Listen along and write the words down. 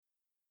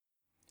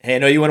Hey, I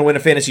know you want to win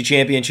a fantasy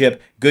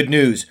championship. Good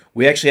news.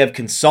 We actually have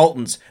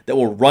consultants that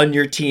will run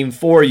your team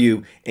for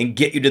you and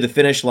get you to the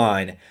finish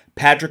line.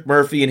 Patrick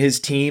Murphy and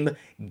his team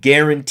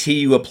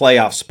guarantee you a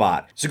playoff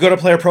spot. So go to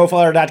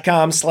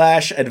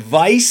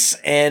playerprofiler.com/advice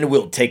and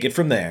we'll take it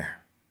from there.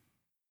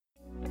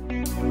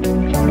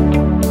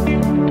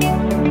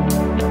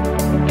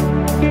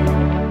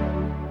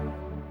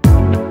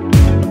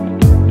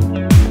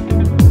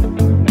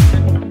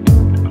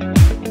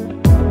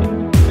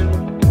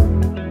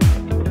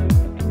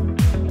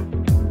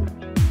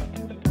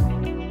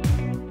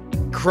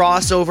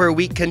 Crossover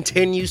week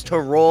continues to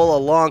roll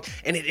along,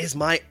 and it is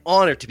my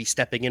honor to be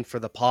stepping in for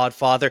the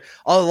Podfather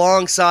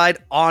alongside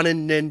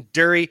Anand and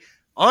Dury.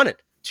 Anand,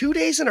 2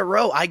 days in a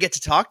row I get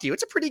to talk to you.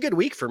 It's a pretty good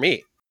week for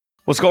me.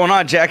 What's going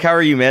on, Jack? How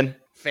are you, man?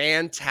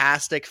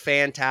 Fantastic.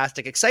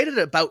 Excited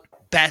about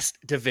best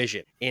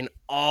division in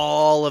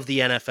all of the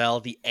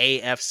NFL, the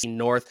AFC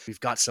North. We've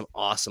got some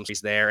awesome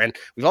stories there, and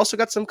we've also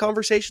got some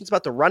conversations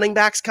about the running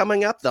backs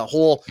coming up. The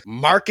whole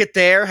market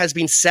there has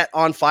been set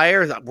on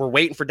fire. We're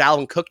waiting for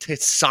Dalvin Cook to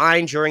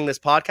sign during this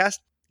podcast.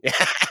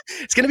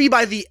 It's going to be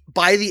by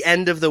the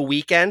end of the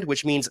weekend,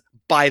 which means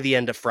by the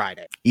end of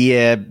Friday.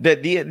 Yeah,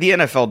 the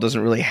NFL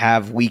doesn't really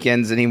have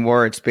weekends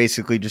anymore. It's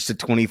basically just a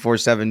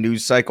 24/7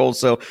 news cycle.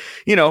 So,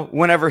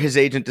 whenever his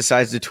agent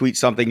decides to tweet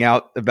something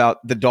out about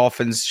the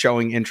Dolphins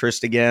showing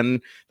interest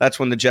again, that's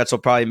when the Jets will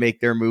probably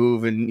make their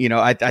move. And,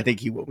 I think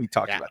he will. We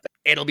talked about that.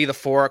 It'll be the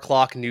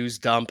 4:00 news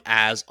dump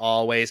as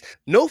always.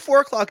 No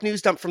 4:00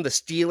 news dump from the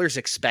Steelers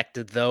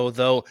expected,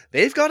 though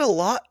they've got a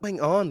lot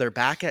going on. They're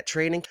back at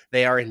training.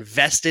 They are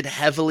invested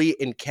heavily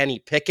in Kenny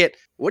Pickett.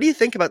 What do you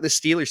think about the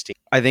Steelers team?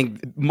 I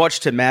think much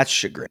to Matt's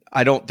chagrin,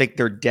 I don't think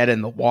they're dead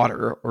in the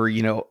water or,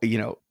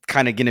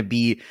 kind of going to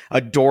be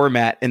a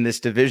doormat in this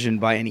division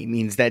by any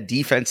means. That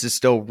defense is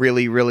still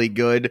really, really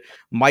good.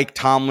 Mike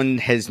Tomlin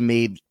has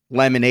made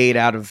lemonade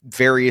out of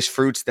various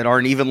fruits that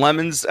aren't even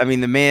lemons. I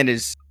mean, the man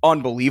is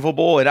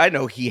unbelievable. And I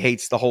know he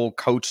hates the whole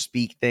coach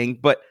speak thing,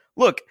 but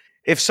look,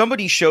 if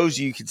somebody shows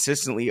you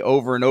consistently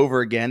over and over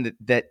again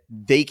that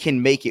they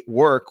can make it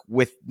work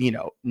with,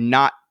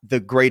 not the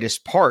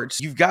greatest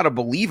parts, you've got to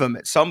believe them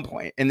at some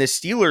point. And the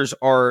Steelers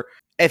are,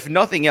 if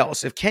nothing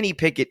else, if Kenny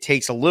Pickett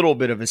takes a little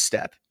bit of a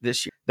step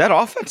this year, that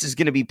offense is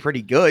going to be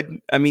pretty good.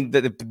 I mean,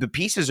 the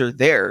pieces are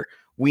there.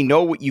 We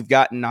know what you've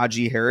got in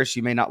Najee Harris.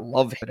 You may not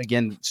love it.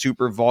 Again,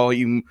 super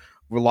volume,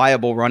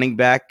 reliable running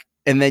back.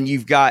 And then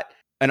you've got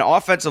an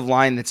offensive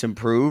line that's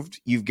improved.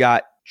 You've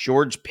got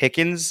George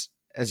Pickens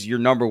as your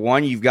number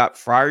one. You've got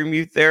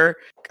Freiermuth there.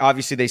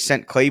 Obviously, they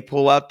sent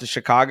Claypool out to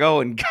Chicago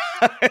and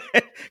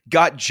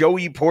got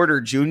Joey Porter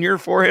Jr.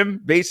 for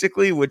him,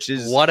 basically, which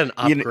is... What an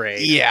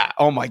upgrade. Yeah.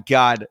 Oh, my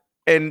God.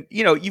 And,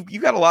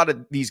 you've got a lot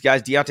of these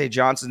guys. Deontay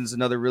Johnson's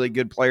another really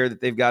good player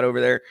that they've got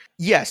over there.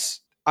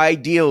 Yes,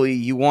 ideally,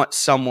 you want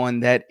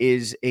someone that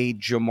is a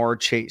Jamar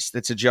Chase,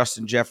 that's a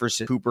Justin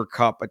Jefferson, Cooper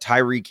Kupp, a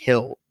Tyreek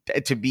Hill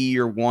to be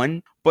your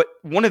one. But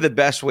one of the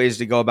best ways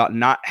to go about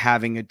not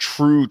having a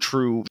true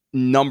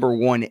number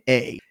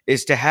 1A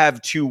is to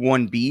have 2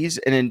 1Bs.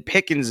 And in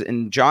Pickens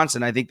and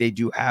Johnson, I think they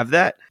do have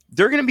that.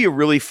 They're going to be a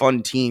really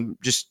fun team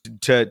just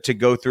to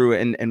go through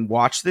and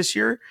watch this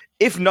year.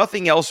 If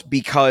nothing else,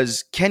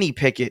 because Kenny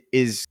Pickett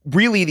is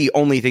really the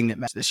only thing that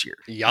matters this year.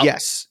 Yep.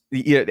 Yes.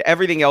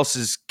 Everything else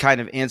is kind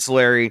of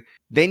ancillary.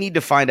 They need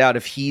to find out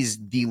if he's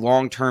the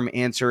long-term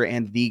answer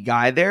and the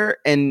guy there.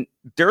 And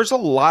there's a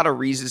lot of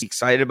reasons to be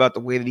excited about the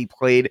way that he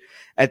played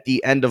at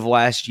the end of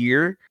last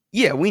year.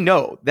 Yeah, we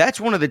know that's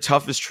one of the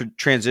toughest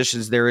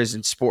transitions there is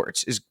in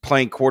sports, is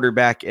playing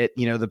quarterback at,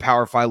 the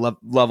Power 5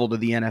 level to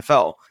the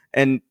NFL.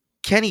 And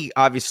Kenny,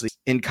 obviously,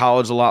 in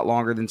college a lot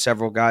longer than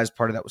several guys.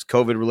 Part of that was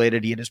COVID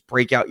related. He had his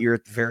breakout year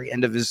at the very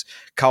end of his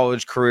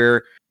college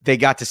career. They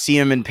got to see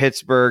him in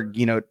Pittsburgh,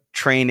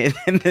 train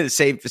in the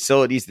same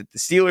facilities that the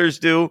Steelers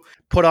do.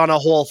 Put on a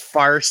whole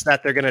farce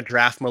that they're going to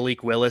draft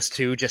Malik Willis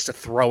too, just to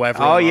throw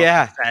everyone. Oh,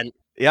 yeah. off.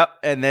 Yep.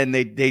 And then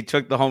they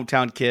took the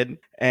hometown kid.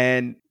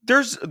 And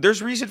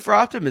there's reason for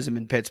optimism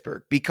in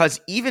Pittsburgh,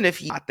 because even if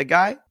he's not the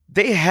guy,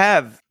 they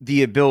have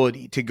the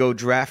ability to go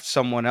draft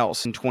someone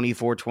else in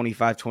 24,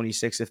 25,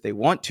 26 if they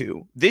want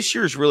to. This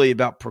year is really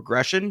about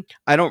progression.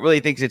 I don't really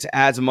think it's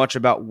as much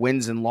about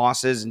wins and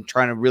losses and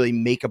trying to really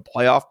make a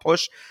playoff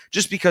push,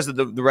 just because of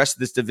the rest of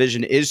this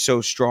division is so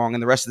strong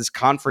and the rest of this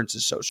conference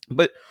is so strong.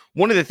 But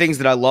one of the things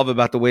that I love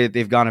about the way that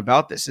they've gone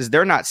about this is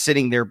they're not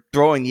sitting there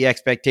throwing the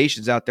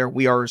expectations out there.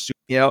 We are,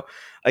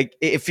 like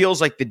it feels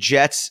like the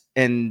Jets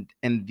and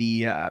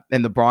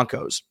the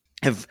Broncos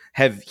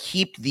have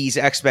heaped these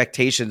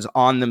expectations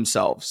on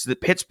themselves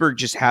that Pittsburgh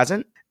just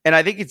hasn't. And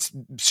I think it's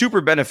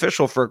super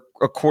beneficial for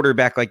a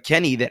quarterback like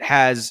Kenny that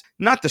has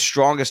not the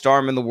strongest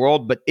arm in the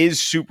world, but is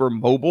super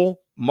mobile,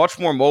 much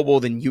more mobile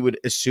than you would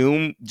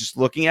assume just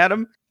looking at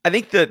him. I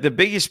think the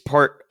biggest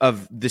part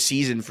of the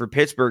season for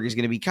Pittsburgh is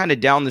going to be kind of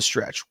down the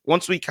stretch.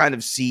 Once we kind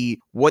of see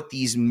what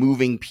these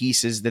moving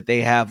pieces that they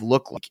have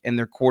look like and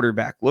their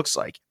quarterback looks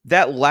like,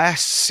 that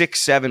last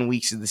 6-7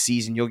 weeks of the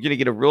season, you're going to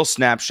get a real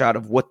snapshot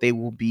of what they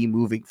will be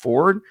moving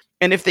forward.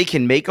 And if they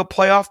can make a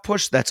playoff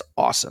push, that's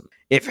awesome.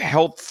 If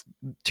health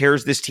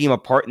tears this team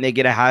apart and they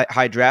get a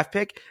high draft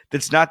pick,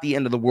 that's not the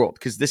end of the world,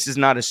 because this is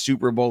not a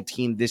Super Bowl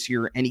team this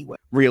year anyway,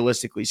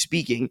 realistically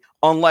speaking,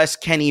 unless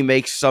Kenny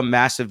makes some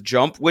massive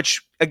jump,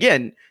 which,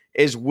 again,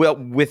 is well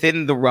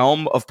within the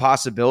realm of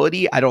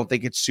possibility. I don't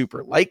think it's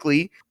super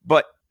likely,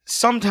 but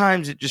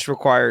sometimes it just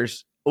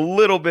requires a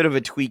little bit of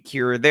a tweak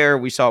here or there.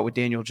 We saw it with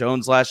Daniel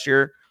Jones last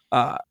year.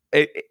 I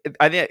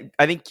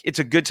think it's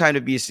a good time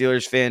to be a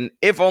Steelers fan,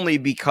 if only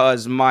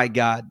because, my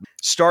God,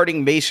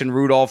 starting Mason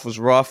Rudolph was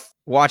rough.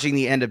 Watching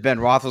the end of Ben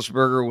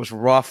Roethlisberger was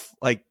rough.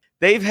 Like,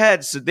 they've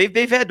had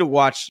to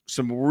watch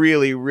some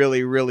really,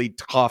 really, really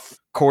tough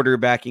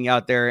quarterbacking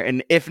out there,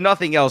 and if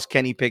nothing else,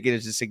 Kenny Pickett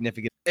is a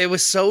significant. It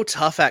was so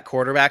tough at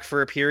quarterback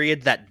for a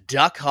period that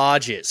Duck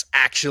Hodges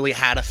actually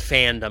had a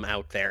fandom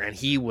out there, and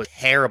he was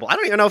terrible. I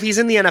don't even know if he's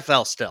in the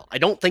NFL still. I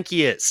don't think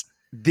he is.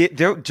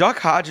 Duck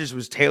Hodges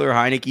was Taylor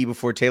Heineke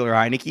before Taylor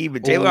Heineke,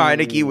 but Taylor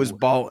Heineke was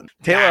balling.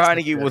 Taylor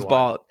Heineke was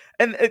balling.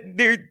 And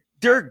there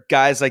are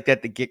guys like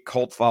that get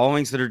cult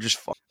followings that are just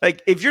fun.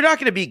 Like, if you're not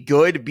going to be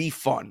good, be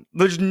fun.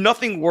 There's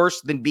nothing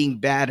worse than being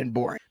bad and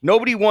boring.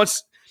 Nobody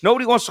wants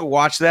to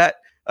watch that.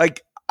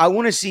 Like, I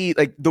want to see,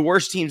 like, the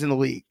worst teams in the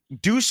league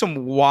do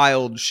some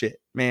wild shit,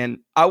 man.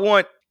 I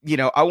want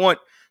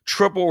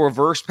triple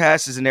reverse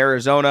passes in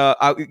Arizona.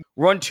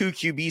 Run 2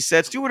 QB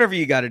sets. Do whatever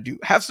you got to do.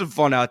 Have some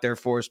fun out there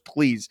for us,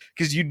 please,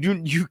 because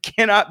you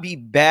cannot be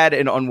bad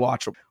and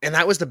unwatchable. And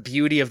that was the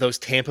beauty of those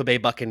Tampa Bay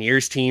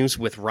Buccaneers teams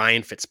with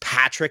Ryan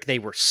Fitzpatrick. They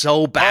were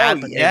so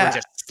bad, but they were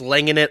just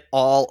slinging it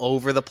all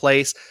over the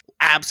place.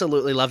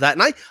 Absolutely love that.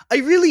 And I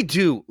really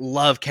do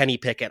love Kenny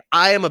Pickett.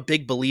 I am a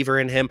big believer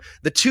in him.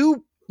 The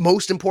two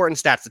most important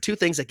stats, the two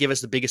things that give us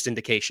the biggest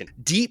indication: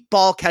 deep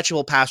ball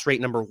catchable pass rate,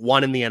 number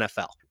 1 in the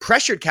NFL.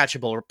 Pressured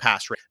catchable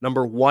pass rate,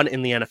 number 1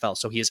 in the NFL.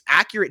 So he is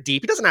accurate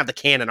deep. He doesn't have the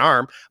cannon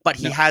arm, but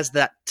he has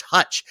that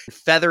touch,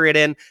 feather it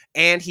in,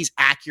 and he's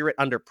accurate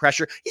under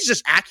pressure. He's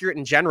just accurate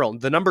in general.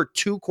 The number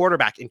 2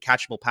 quarterback in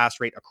catchable pass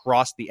rate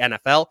across the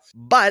NFL,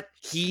 but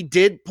he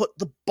did put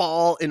the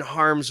ball in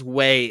harm's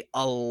way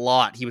a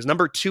lot. He was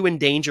number 2 in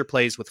danger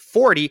plays with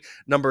 40,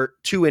 number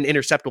 2 in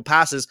interceptable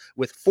passes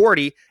with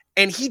 40,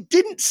 and he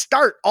didn't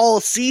start all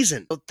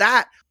season. So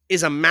that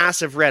is a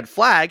massive red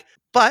flag.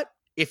 But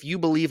if you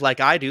believe, like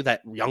I do,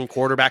 that young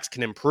quarterbacks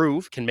can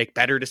improve, can make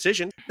better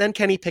decisions, then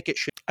Kenny Pickett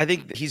should. I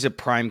think he's a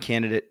prime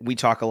candidate. We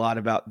talk a lot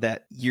about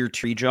that year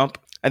 3 jump.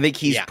 I think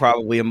he's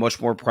probably a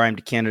much more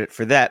primed candidate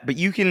for that. But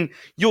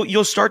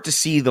you'll start to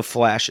see the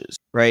flashes,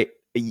 right?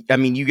 I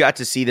mean, you got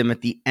to see them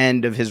at the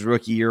end of his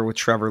rookie year with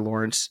Trevor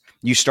Lawrence.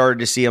 You started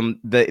to see him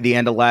the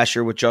end of last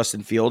year with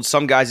Justin Fields.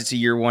 Some guys, it's a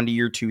year 1 to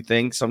year 2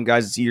 thing. Some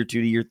guys, it's a year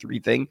 2 to year 3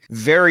 thing.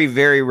 Very,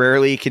 very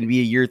rarely it can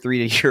be a year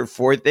 3 to year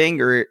 4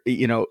 thing, or,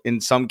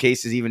 in some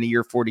cases, even a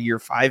year 4 to year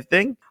 5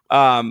 thing.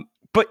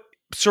 But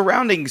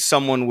surrounding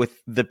someone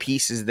with the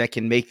pieces that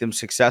can make them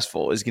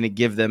successful is going to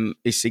give them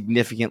a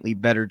significantly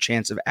better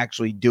chance of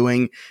actually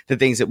doing the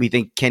things that we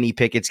think Kenny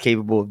Pickett's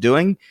capable of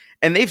doing.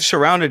 And they've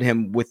surrounded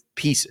him with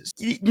pieces.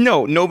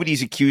 No,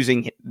 nobody's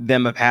accusing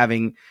them of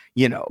having,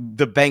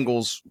 the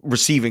Bengals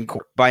receiving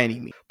corps by any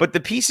means. But the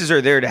pieces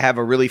are there to have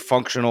a really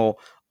functional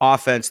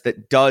offense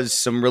that does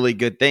some really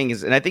good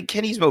things. And I think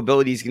Kenny's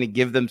mobility is going to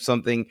give them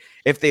something,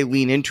 if they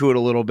lean into it a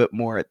little bit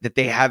more, that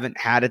they haven't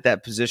had at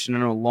that position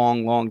in a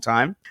long, long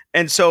time.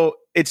 And so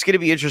it's going to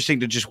be interesting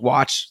to just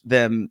watch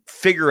them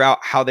figure out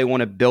how they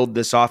want to build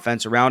this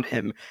offense around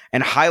him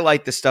and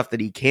highlight the stuff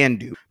that he can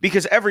do,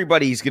 because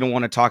everybody's going to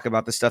want to talk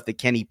about the stuff that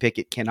Kenny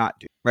Pickett cannot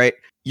do, right?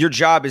 Your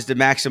job is to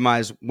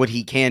maximize what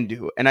he can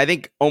do. And I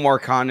think Omar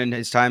Khan, in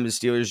his time as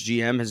Steelers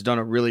GM, has done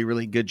a really,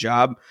 really good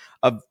job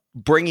of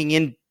bringing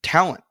in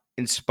talent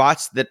in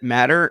spots that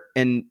matter.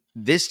 And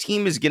this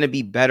team is going to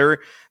be better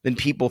than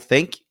people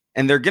think.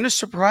 And they're going to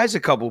surprise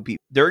a couple of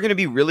people. There are going to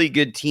be really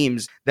good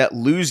teams that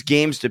lose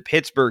games to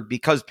Pittsburgh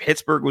because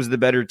Pittsburgh was the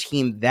better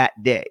team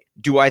that day.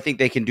 Do I think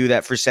they can do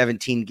that for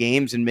 17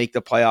 games and make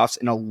the playoffs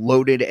in a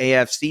loaded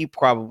AFC?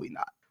 Probably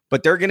not.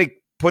 But they're going to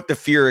put the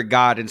fear of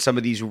God in some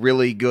of these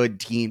really good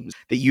teams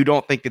that you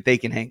don't think that they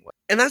can hang with.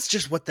 And that's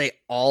just what they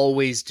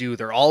always do.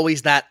 They're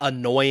always that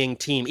annoying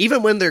team.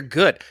 Even when they're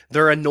good,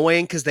 they're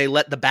annoying because they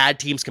let the bad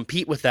teams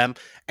compete with them.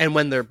 And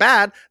when they're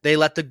bad, they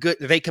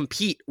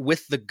compete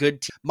with the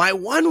good team. My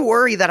one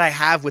worry that I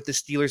have with the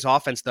Steelers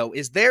offense, though,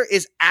 is there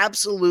is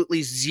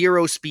absolutely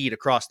zero speed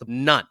across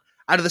none.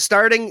 Out of the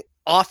starting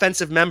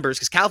offensive members,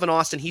 because Calvin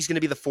Austin, he's going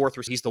to be the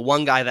 4th. He's the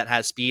one guy that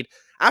has speed.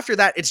 After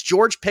that, it's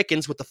George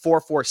Pickens with the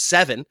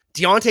 4.47,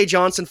 Deontay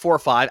Johnson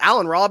 4.5,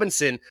 Allen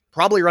Robinson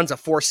probably runs a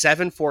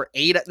 4.7,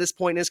 4.8 at this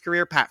point in his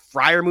career. Pat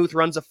Freiermuth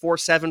runs a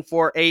 4.7,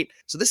 4.8.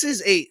 So this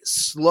is a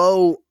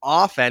slow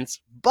offense,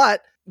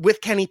 but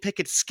with Kenny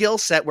Pickett's skill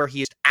set where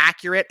he is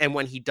accurate and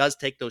when he does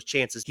take those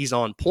chances, he's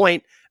on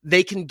point,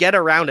 they can get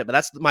around it. But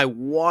that's my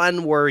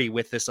one worry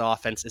with this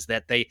offense, is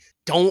that they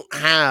don't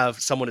have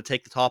someone to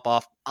take the top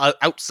off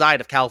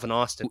outside of Calvin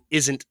Austin, who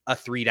isn't a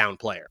 3-down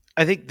player.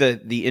 I think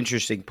the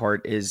interesting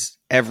part is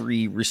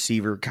every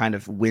receiver kind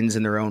of wins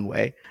in their own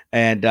way.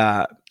 And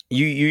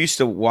you used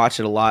to watch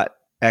it a lot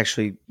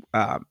actually,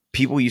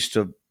 people used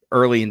to,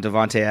 early in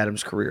Devontae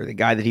Adams' career, the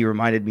guy that he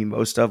reminded me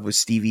most of was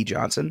Stevie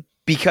Johnson,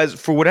 because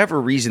for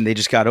whatever reason, they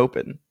just got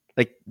open.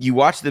 Like, you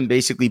watch them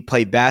basically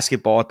play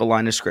basketball at the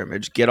line of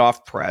scrimmage, get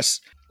off press,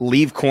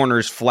 leave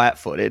corners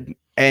flat-footed,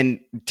 and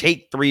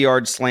take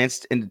 3-yard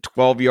slants into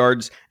 12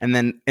 yards, and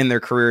then in their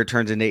career it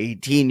turns into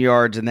 18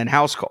 yards and then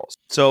house calls.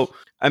 So,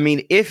 I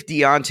mean, if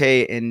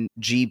Deontay and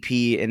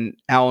GP and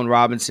Allen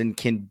Robinson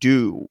can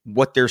do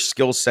what their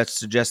skill sets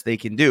suggest they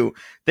can do,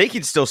 they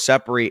can still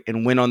separate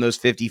and win on those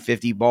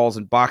 50-50 balls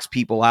and box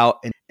people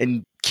out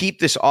and keep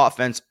this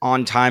offense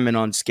on time and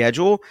on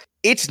schedule.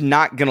 It's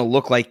not going to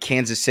look like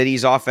Kansas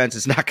City's offense.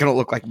 It's not going to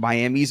look like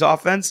Miami's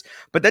offense,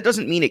 but that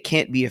doesn't mean it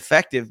can't be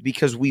effective,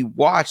 because we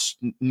watched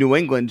New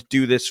England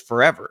do this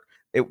forever.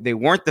 They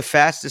weren't the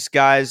fastest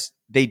guys.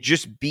 They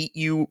just beat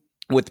you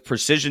with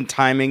precision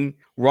timing,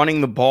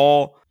 running the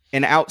ball,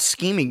 and out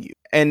scheming you.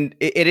 And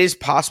it is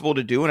possible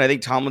to do. And I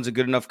think Tomlin's a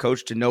good enough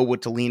coach to know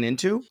what to lean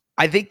into.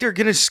 I think they're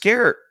going to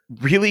scare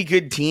really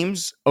good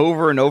teams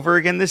over and over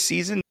again this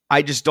season.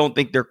 I just don't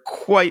think they're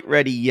quite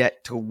ready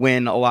yet to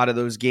win a lot of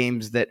those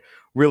games that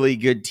really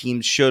good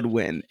teams should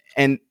win.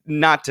 And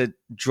not to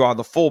draw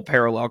the full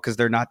parallel, because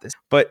they're not this,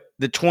 but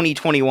the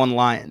 2021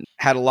 Lions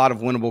had a lot of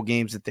winnable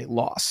games that they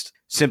lost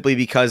simply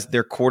because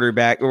their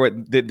quarterback or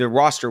their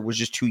roster was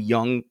just too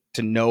young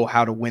to know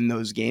how to win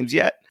those games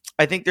yet.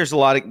 I think there's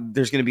going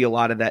to be a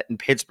lot of that in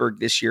Pittsburgh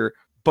this year,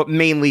 but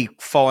mainly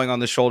falling on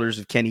the shoulders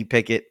of Kenny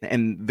Pickett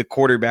and the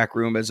quarterback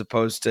room, as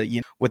opposed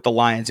to, with the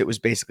Lions, it was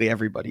basically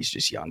everybody's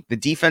just young. The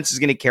defense is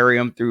going to carry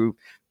them through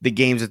the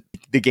games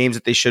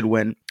that they should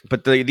win,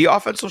 but the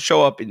offense will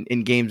show up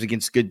in games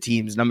against good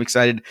teams, and I'm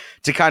excited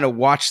to kind of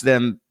watch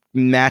them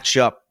match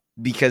up,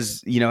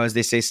 because, as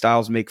they say,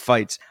 styles make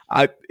fights.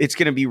 It's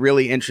going to be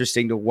really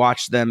interesting to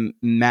watch them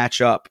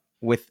match up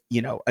with,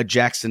 a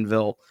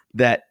Jacksonville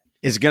that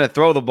is going to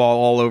throw the ball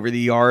all over the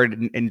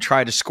yard and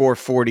try to score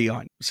 40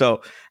 on you.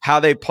 So how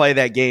they play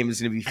that game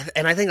is going to be...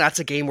 And I think that's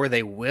a game where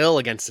they will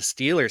against the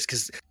Steelers,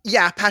 because,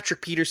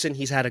 Patrick Peterson,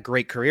 he's had a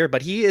great career,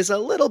 but he is a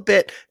little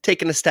bit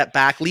taking a step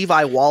back.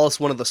 Levi Wallace,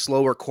 one of the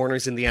slower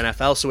corners in the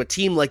NFL. So a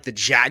team like the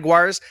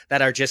Jaguars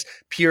that are just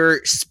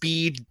pure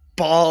speed,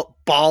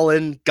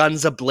 balling,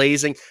 guns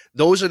a-blazing,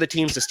 those are the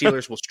teams the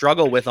Steelers will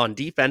struggle with on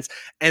defense,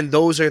 and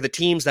those are the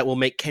teams that will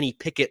make Kenny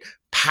Pickett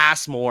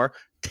pass more,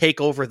 take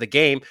over the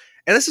game.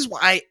 And this is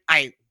why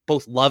I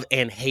both love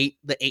and hate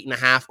the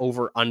 8.5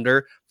 over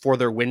under for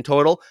their win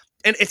total.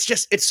 And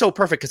it's so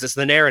perfect, because it's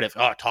the narrative.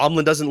 Oh,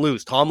 Tomlin doesn't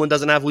lose. Tomlin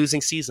doesn't have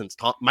losing seasons.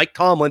 Mike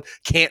Tomlin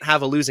can't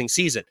have a losing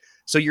season.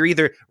 So you're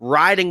either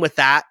riding with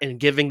that and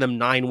giving them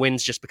 9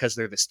 wins just because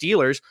they're the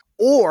Steelers,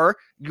 or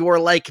you're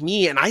like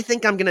me, and I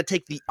think I'm going to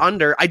take the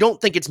under. I don't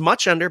think it's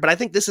much under, but I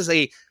think this is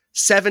a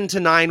 7 to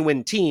 9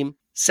 win team.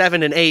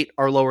 7 and 8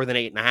 are lower than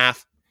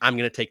 8.5. I'm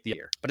going to take the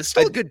under, but it's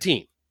still a good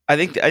team. I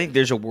think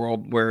there's a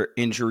world where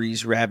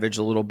injuries ravage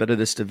a little bit of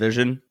this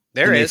division.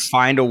 There is. They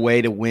find a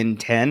way to win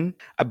 10,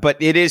 but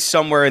it is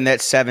somewhere in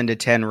that 7 to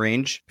 10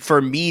 range.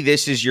 For me,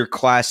 this is your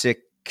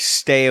classic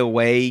stay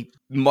away,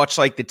 much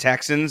like the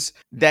Texans.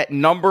 That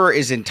number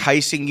is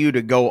enticing you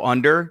to go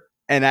under.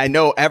 And I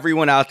know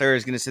everyone out there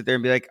is going to sit there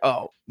and be like,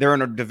 oh, they're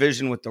in a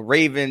division with the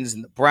Ravens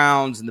and the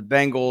Browns and the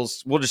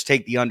Bengals. We'll just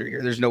take the under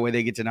here. There's no way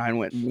they get to 9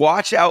 wins.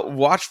 Watch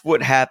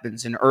what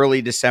happens in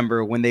early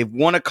December when they've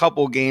won a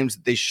couple games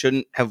that they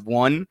shouldn't have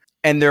won,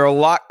 and they're a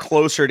lot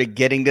closer to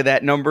getting to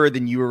that number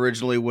than you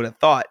originally would have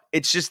thought.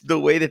 It's just the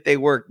way that they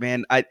work,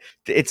 man.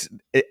 It's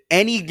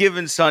any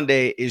given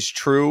Sunday is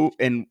true,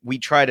 and we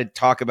try to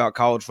talk about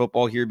college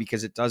football here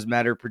because it does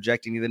matter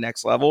projecting to the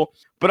next level.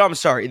 But I'm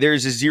sorry,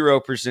 there's a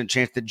 0%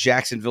 chance that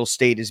Jacksonville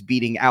State is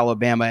beating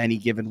Alabama any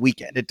given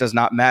weekend. It does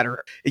not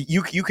matter.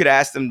 You could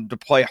ask them to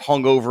play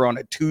hungover on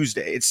a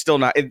Tuesday. It's still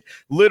not. It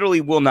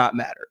literally will not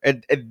matter.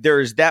 And there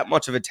is that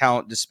much of a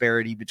talent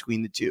disparity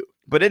between the two.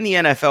 But in the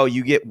NFL,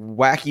 you get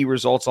wacky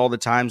results all the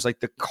times, like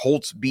the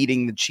Colts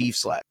beating the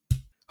Chiefs last.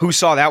 Who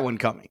saw that one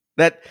coming?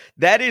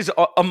 That is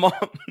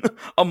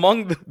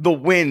among the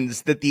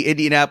wins that the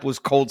Indianapolis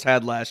Colts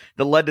had last,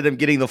 that led to them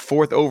getting the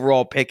 4th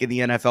overall pick in the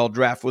NFL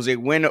draft, was a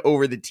win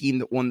over the team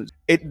that won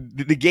it.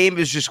 The game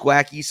is just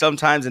wacky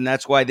sometimes, and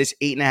that's why this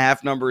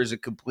 8.5 number is a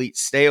complete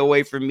stay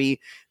away from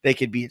me. They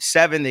could be at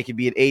 7, they could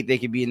be at 8, they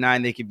could be at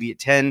 9, they could be at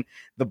 10.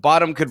 The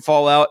bottom could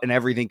fall out and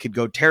everything could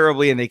go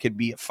terribly, and they could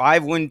be a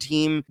 5-win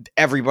team.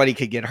 Everybody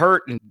could get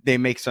hurt and they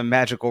make some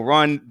magical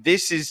run.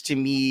 This is, to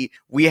me,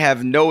 we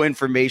have no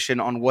information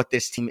on what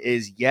this team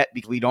is yet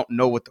because we don't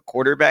know what the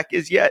quarterback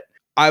is yet.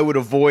 I would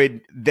avoid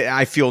that.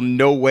 I feel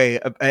no way,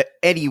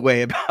 any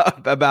way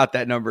about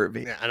that number of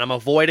 8. Yeah, and I'm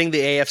avoiding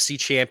the AFC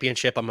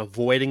Championship. I'm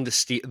avoiding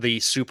the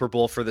Super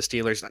Bowl for the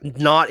Steelers.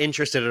 Not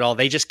interested at all.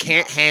 They just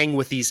can't hang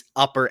with these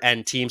upper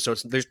end teams, so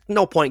there's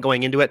no point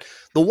going into it.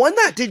 The one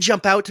that did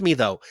jump out to me,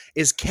 though,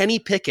 is Kenny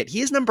Pickett.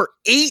 He is number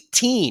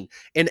 18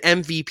 in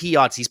MVP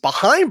odds. He's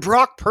behind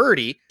Brock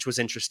Purdy, which was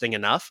interesting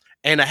enough,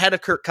 and ahead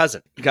of Kirk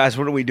Cousins. Guys,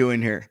 what are we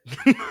doing here?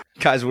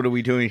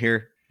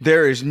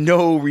 There is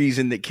no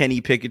reason that Kenny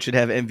Pickett should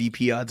have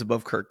MVP odds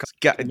above Kirk.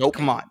 Nope.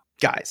 Come on.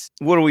 guys,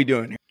 what are we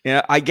doing here?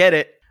 Yeah, I get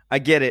it.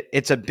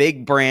 It's a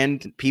big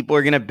brand. People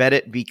are going to bet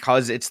it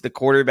because it's the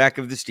quarterback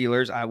of the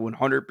Steelers. I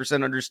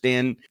 100%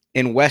 understand.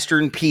 In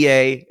Western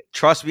PA,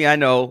 trust me, I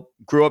know.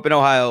 Grew up in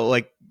Ohio.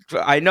 Like,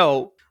 I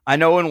know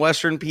in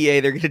Western PA,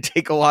 they're going to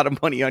take a lot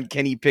of money on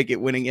Kenny Pickett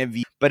winning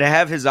MVP. But to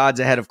have his odds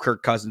ahead of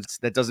Kirk Cousins,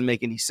 that doesn't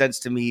make any sense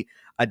to me.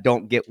 I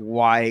don't get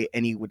why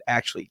any would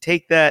actually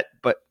take that.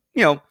 But,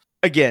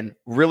 again,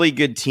 really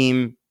good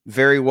team,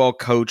 very well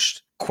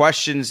coached,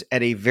 questions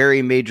at a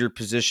very major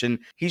position.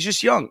 He's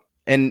just young.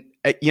 And,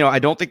 I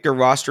don't think their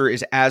roster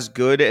is as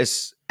good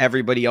as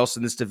everybody else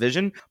in this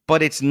division,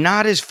 but it's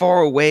not as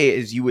far away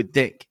as you would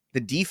think. The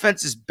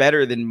defense is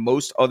better than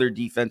most other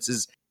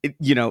defenses,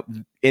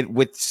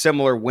 with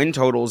similar win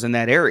totals in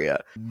that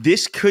area.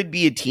 This could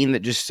be a team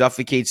that just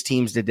suffocates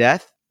teams to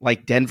death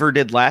like Denver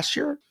did last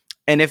year.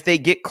 And if they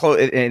get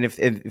close, and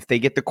if they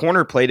get the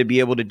corner play to be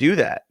able to do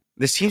that,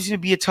 this seems to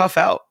be a tough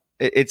out.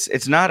 This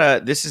is not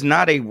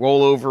a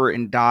roll over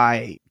and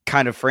die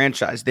kind of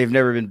franchise. They've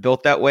never been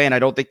built that way, and I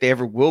don't think they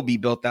ever will be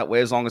built that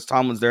way as long as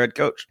Tomlin's their head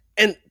coach.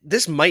 And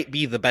this might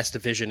be the best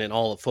division in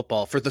all of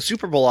football. For the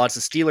Super Bowl odds,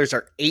 the Steelers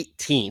are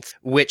 18th,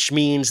 which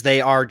means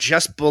they are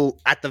just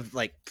at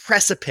the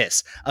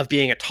precipice of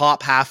being a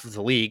top half of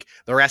the league.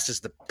 The rest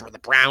is the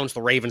Browns,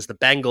 the Ravens, the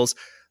Bengals.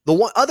 The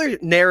one other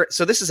narrative,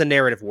 so this is a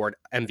narrative award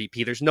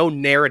MVP. There's no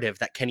narrative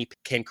that Kenny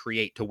can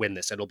create to win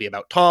this. It'll be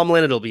about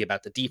Tomlin. It'll be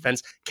about the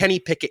defense. Kenny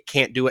Pickett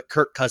can't do it.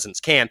 Kirk Cousins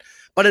can.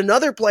 But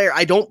another player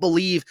I don't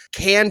believe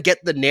can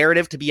get the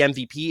narrative to be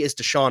MVP is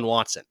Deshaun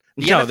Watson.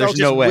 The NFL there's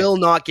just no way. will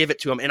not give it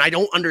to him. And I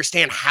don't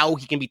understand how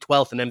he can be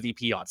 12th in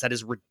MVP odds. That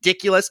is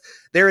ridiculous.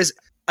 There is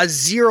a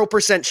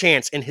 0%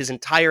 chance in his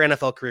entire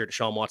NFL career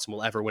Deshaun Watson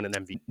will ever win an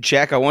MVP.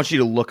 Jack, I want you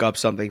to look up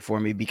something for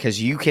me because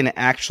you can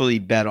actually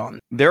bet on.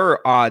 There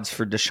are odds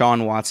for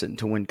Deshaun Watson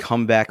to win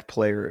comeback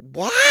player.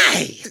 Why?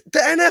 The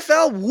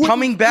NFL wouldn't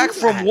Coming back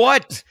from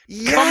what?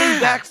 Yeah. Coming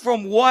back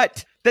from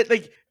what?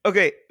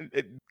 Okay,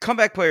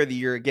 comeback player of the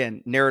year,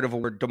 again, narrative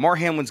award. Damar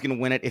Hamlin's going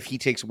to win it if he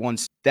takes one.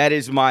 That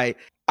is my...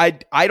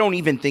 I don't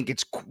even think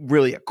it's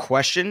really a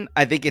question.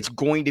 I think it's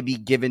going to be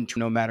given to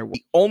no matter what.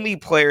 The only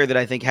player that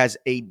I think has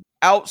a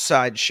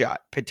outside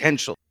shot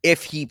potential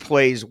if he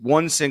plays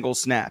one single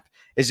snap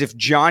is if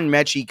John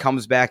Mechie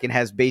comes back and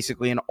has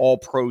basically an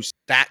all-pro.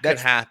 That could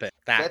happen.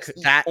 That's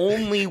the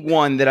only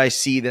one that I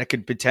see that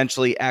could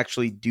potentially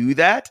actually do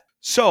that.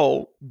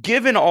 So,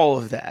 given all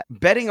of that,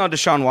 betting on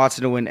Deshaun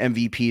Watson to win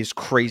MVP is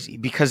crazy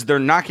because they're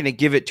not going to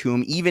give it to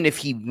him even if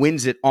he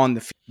wins it on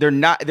the field.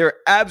 They're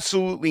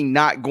absolutely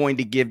not going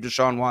to give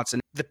Deshaun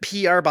Watson. The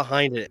PR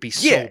behind it would be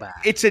so bad.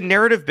 It's a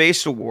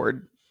narrative-based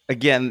award.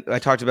 Again, I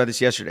talked about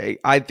this yesterday.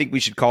 I think we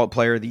should call it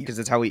player of the year because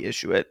that's how we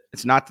issue it.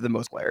 It's not the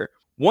most player.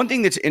 One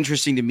thing that's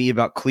interesting to me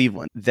about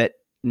Cleveland that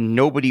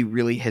nobody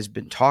really has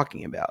been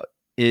talking about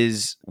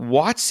is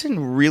Watson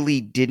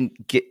really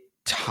didn't get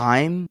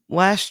time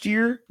last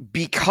year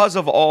because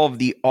of all of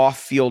the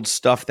off-field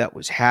stuff that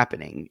was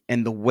happening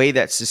and the way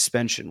that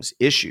suspension was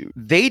issued.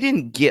 They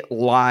didn't get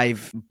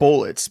live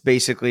bullets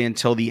basically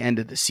until the end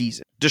of the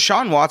season.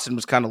 Deshaun Watson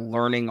was kind of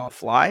learning on the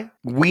fly.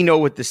 We know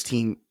what this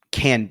team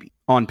can be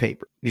on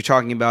paper. You're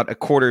talking about a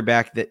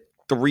quarterback that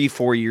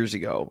 3-4 years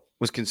ago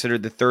was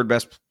considered the third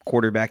best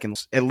quarterback in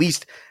at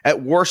least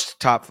at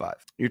worst top 5.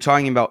 You're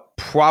talking about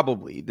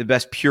probably the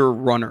best pure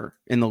runner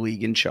in the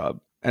league in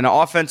Chubb. An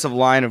offensive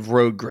line of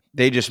road grit.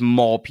 They just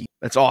maul people.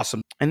 That's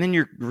awesome. And then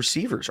your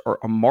receivers are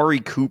Amari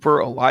Cooper,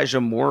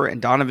 Elijah Moore,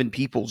 and Donovan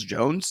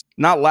Peoples-Jones.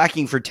 Not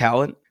lacking for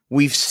talent.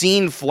 We've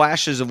seen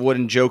flashes of what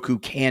Njoku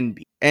can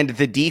be. And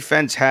the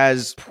defense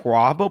has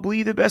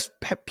probably the best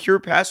pure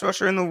pass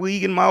rusher in the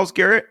league in Myles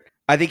Garrett.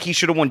 I think he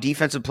should have won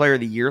Defensive Player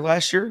of the Year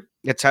last year.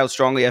 That's how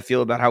strongly I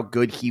feel about how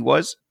good he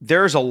was.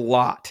 There's a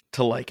lot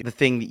to like. The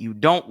thing that you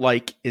don't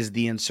like is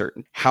the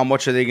uncertainty. How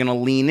much are they going to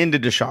lean into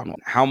Deshaun?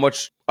 How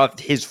much of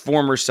his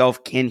former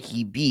self can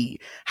he be?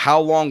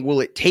 How long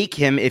will it take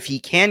him if he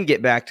can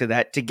get back to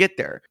that to get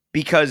there?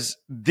 Because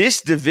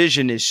this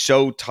division is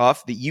so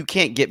tough that you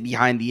can't get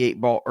behind the 8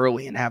 ball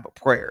early and have a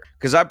prayer.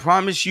 Because I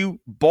promise you,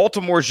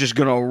 Baltimore's just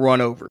going to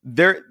run over.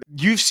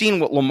 You've seen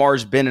what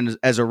Lamar's been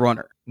as a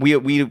runner.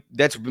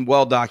 That's been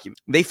well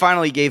documented. They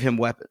finally gave him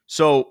weapons.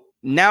 So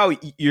now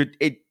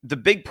the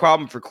big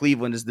problem for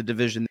Cleveland is the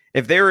division.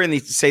 If they were in the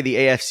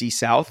AFC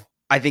South,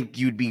 I think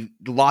you'd be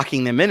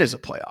locking them in as a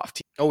playoff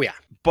team. Oh, yeah.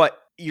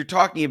 But you're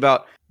talking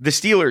about the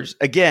Steelers,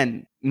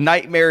 again,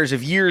 nightmares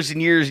of years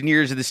and years and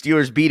years of the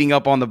Steelers beating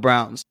up on the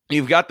Browns.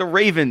 You've got the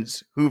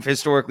Ravens, who've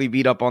historically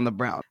beat up on the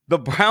Browns. The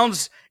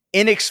Browns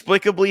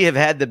inexplicably have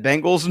had the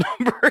Bengals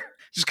number,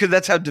 just because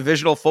that's how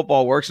divisional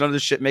football works. None of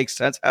this shit makes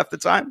sense half the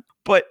time.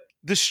 But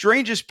the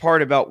strangest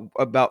part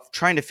about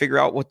trying to figure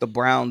out what the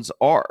Browns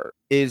are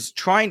is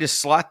trying to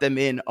slot them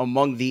in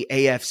among the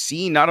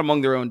AFC, not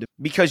among their own,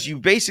 because you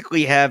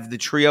basically have the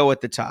trio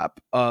at the top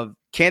of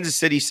Kansas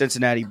City,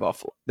 Cincinnati,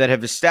 Buffalo that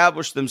have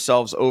established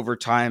themselves over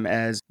time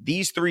as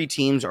these 3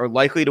 teams are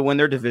likely to win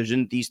their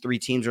division. These 3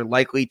 teams are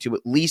likely to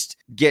at least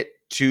get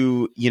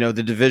to,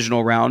 the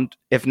divisional round,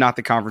 if not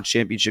the conference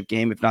championship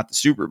game, if not the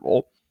Super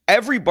Bowl.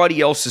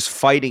 everybody else is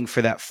fighting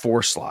for that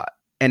 4 slot.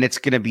 And it's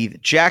going to be the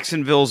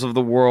Jacksonvilles of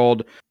the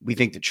world. We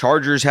think the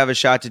Chargers have a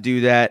shot to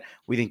do that.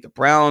 We think the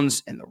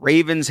Browns and the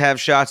Ravens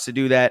have shots to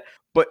do that.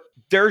 But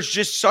there's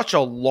just such a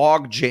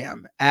log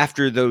jam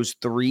after those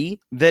 3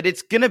 that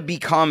it's going to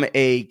become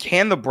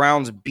can the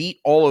Browns beat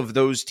all of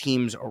those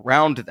teams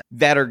around them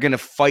that are going to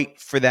fight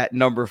for that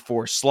number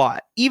 4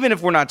 slot? Even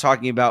if we're not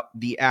talking about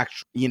the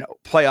actual,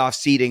 playoff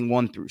seeding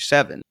 1 through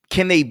 7,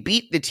 can they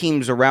beat the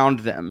teams around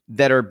them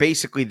that are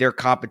basically their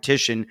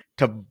competition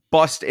to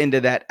bust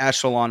into that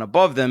echelon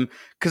above them?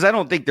 Because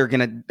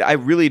I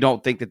really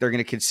don't think that they're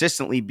going to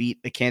consistently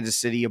beat the Kansas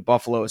City, a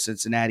Buffalo, a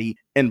Cincinnati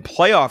in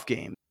playoff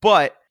game.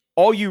 But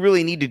all you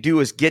really need to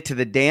do is get to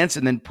the dance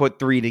and then put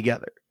 3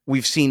 together.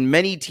 We've seen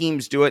many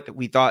teams do it that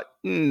we thought,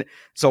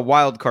 it's a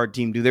wild card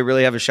team. Do they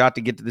really have a shot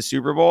to get to the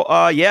Super Bowl?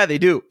 Yeah, they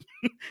do.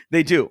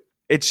 They do.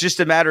 It's just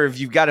a matter of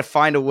you've got to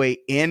find a way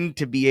in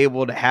to be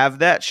able to have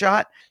that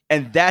shot.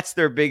 And that's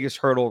their biggest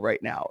hurdle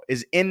right now,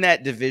 is in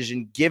that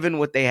division, given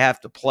what they have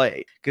to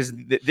play. Because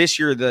this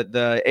year,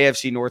 the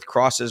AFC North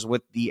crosses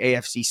with the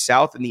AFC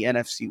South and the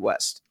NFC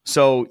West.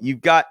 So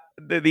you've got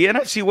the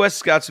NFC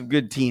West's got some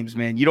good teams,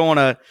 man. You don't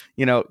want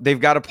to, they've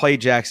got to play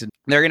Jackson.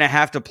 They're going to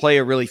have to play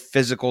a really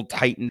physical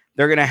Titan.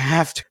 They're going to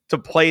have to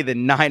play the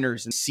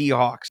Niners and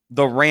Seahawks,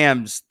 the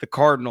Rams, the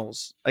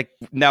Cardinals.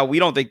 Now, we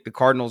don't think the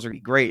Cardinals are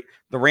great.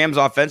 The Rams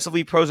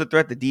offensively pose a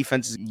threat. The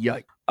defense is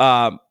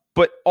yikes.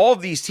 But all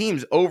of these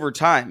teams over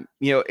time,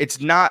 it's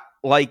not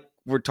like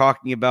we're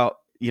talking about,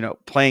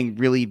 playing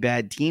really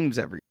bad teams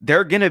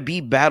they're going to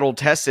be battle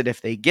tested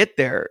if they get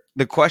there.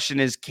 The question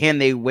is, can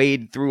they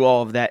wade through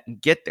all of that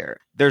and get there?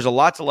 There's a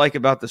lot to like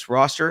about this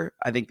roster.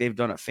 I think they've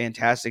done a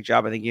fantastic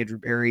job. I think Andrew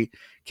Berry,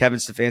 Kevin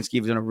Stefanski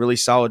have done a really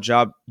solid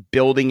job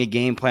building a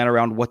game plan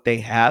around what they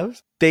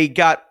have. They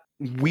got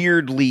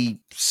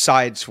weirdly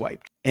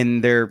sideswiped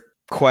in their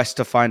quest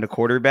to find a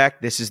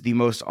quarterback. This is the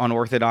most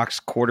unorthodox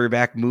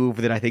quarterback move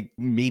that I think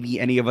maybe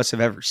any of us have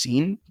ever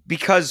seen,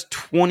 because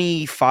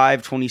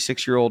 25,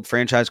 26-year-old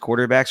franchise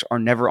quarterbacks are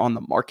never on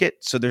the market.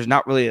 So there's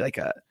not really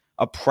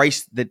a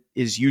price that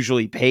is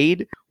usually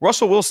paid.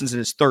 Russell Wilson's in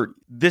his 30s.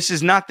 This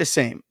is not the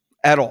same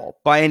at all,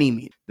 by any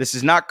means. This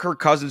is not Kirk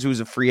Cousins, who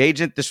was a free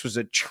agent. This was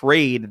a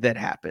trade that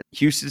happened.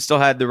 Houston still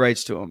had the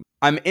rights to him.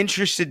 I'm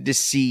interested to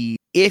see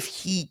if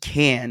he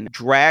can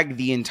drag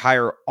the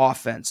entire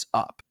offense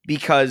up,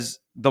 because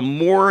the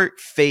more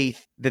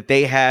faith that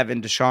they have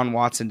in Deshaun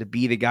Watson to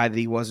be the guy that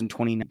he was in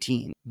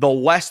 2019, the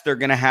less they're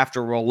going to have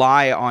to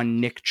rely on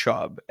Nick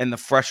Chubb and the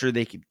fresher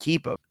they could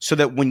keep him, so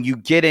that when you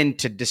get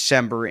into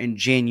December and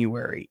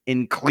January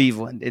in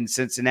Cleveland, in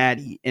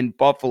Cincinnati, in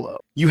Buffalo,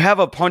 you have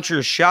a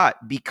puncher's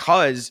shot,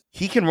 because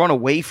he can run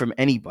away from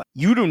anybody.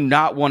 You do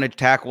not want to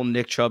tackle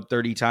Nick Chubb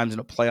 30 times in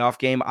a playoff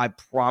game, I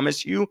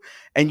promise you.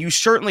 And you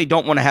certainly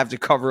don't want to have to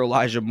cover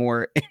Elijah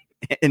Moore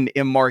and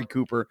Amari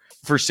Cooper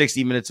for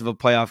 60 minutes of a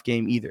playoff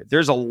game either.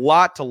 There's a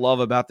lot to love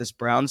about this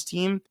Browns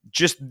team.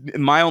 Just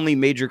my only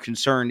major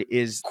concern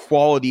is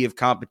quality of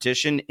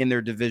competition in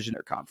their division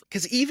or conference.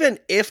 Because even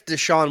if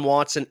Deshaun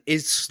Watson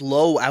is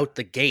slow out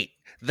the gate,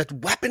 the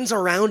weapons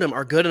around him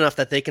are good enough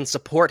that they can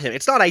support him.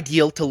 It's not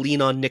ideal to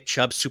lean on Nick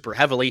Chubb super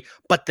heavily,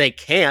 but they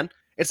can.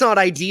 It's not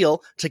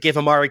ideal to give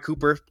Amari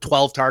Cooper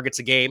 12 targets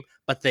a game,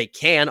 but they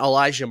can.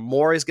 Elijah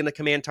Moore is going to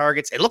command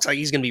targets. It looks like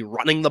he's going to be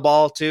running the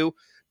ball too.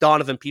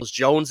 Donovan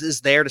Peoples-Jones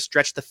is there to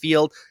stretch the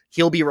field.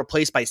 He'll be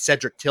replaced by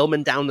Cedric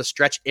Tillman down the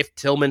stretch if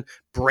Tillman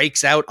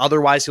breaks out.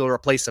 Otherwise, he'll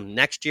replace him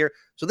next year.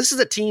 So this is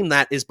a team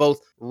that is both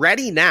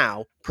ready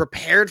now,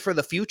 prepared for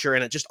the future,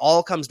 and it just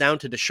all comes down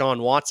to Deshaun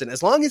Watson.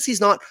 As long as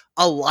he's not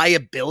a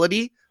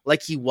liability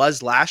like he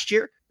was last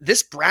year,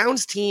 this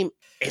Browns team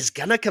is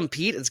going to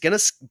compete. It's going to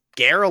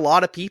scare a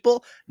lot of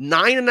people.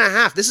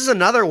 9.5. This is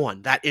another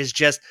one that is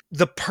just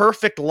the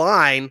perfect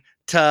line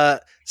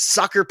to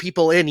sucker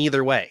people in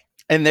either way.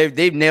 And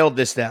they've nailed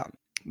this down.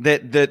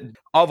 That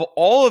of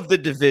all of the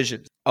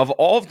divisions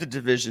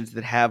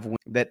that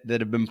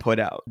have been put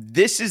out,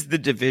 this is the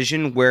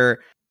division where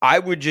I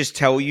would just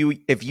tell you,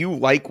 if you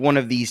like one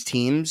of these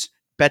teams,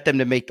 bet them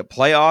to make the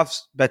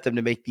playoffs, bet them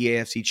to make the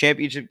AFC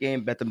Championship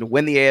game, bet them to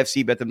win the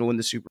AFC, bet them to win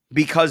the Super Bowl,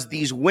 because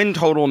these win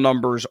total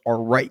numbers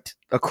are right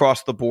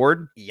across the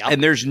board. Yep.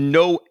 And there's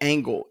no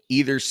angle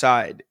either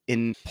side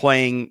in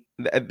playing.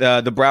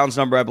 The Browns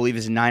number, I believe,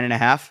 is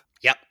 9.5.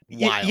 Yep.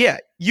 Wild. Yeah,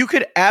 you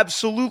could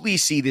absolutely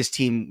see this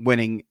team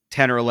winning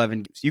 10 or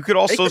 11 games. You could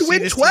also see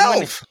this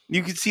 12.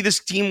 You could see this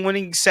team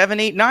winning 7,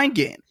 8, 9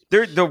 games.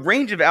 The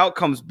range of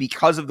outcomes,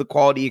 because of the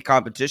quality of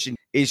competition,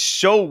 is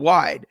so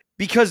wide,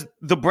 because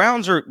the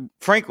Browns are,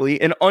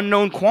 frankly, an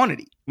unknown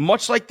quantity.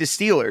 Much like the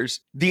Steelers,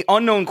 the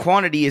unknown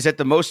quantity is at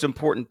the most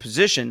important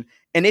position.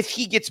 And if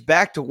he gets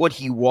back to what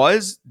he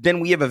was, then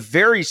we have a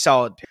very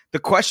solid pick. The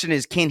question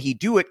is, can he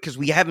do it? Because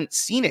we haven't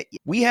seen it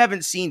yet. We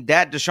haven't seen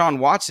that Deshaun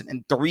Watson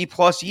in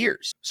 3+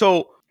 years.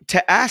 So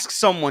to ask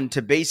someone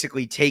to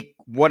basically take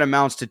what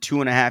amounts to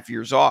 2.5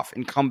 years off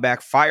and come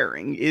back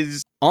firing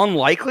is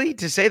unlikely,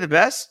 to say the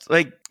best.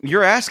 Like,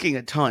 you're asking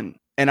a ton,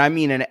 and I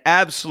mean an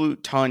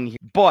absolute ton here.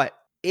 But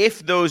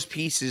if those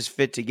pieces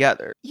fit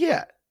together,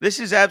 yeah, This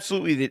is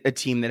absolutely a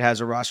team that has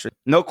a roster.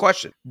 No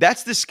question.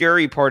 That's the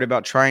scary part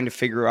about trying to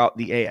figure out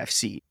the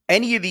AFC.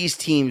 Any of these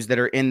teams that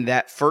are in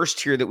that first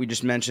tier that we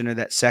just mentioned or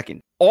that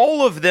second,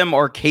 all of them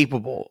are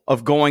capable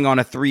of going on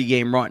a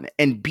 3-game run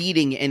and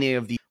beating any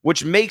of the,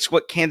 which makes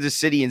what Kansas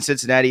City and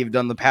Cincinnati have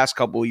done the past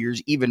couple of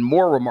years even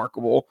more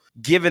remarkable,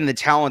 given the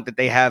talent that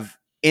they have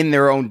in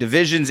their own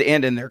divisions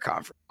and in their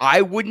conference.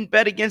 I wouldn't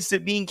bet against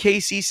it being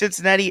KC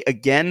Cincinnati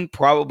again,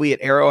 probably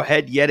at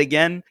Arrowhead yet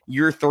again,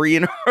 year 3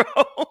 in a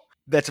row.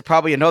 That's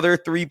probably another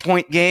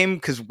 3-point game,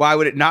 because why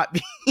would it not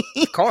be?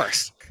 Of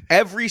course.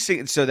 Every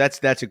single, so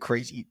that's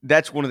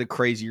one of the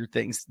crazier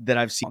things that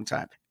I've seen in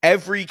time.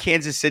 Every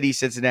Kansas City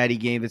Cincinnati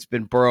game that's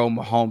been Burrow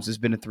Mahomes has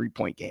been a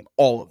 3-point game.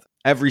 All of them.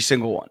 Every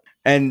single one.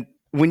 And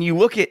when you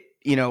look at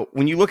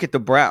the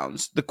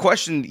Browns, the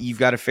question that you've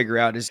got to figure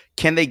out is,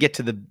 can they get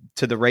to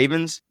the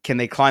Ravens? Can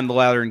they climb the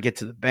ladder and get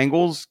to the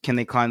Bengals? Can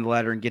they climb the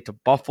ladder and get to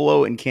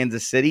Buffalo and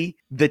Kansas City?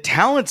 The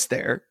talent's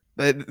there.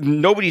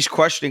 Nobody's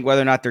questioning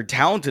whether or not they're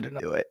talented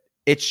enough to do it.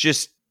 It's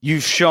just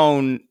you've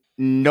shown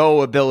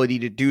no ability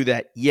to do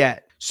that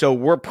yet. So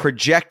we're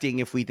projecting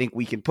if we think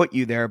we can put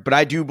you there. But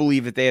I do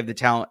believe that they have the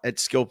talent at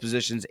skill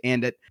positions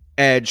and at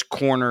edge,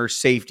 corner,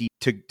 safety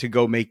to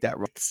go make that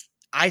run.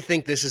 I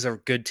think this is a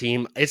good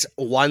team. It's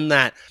one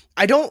that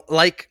I'm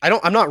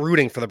not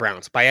rooting for the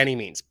Browns by any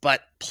means,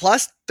 but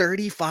plus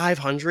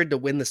 3,500 to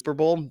win the Super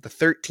Bowl, the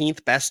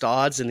 13th best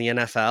odds in the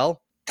NFL.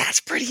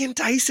 That's pretty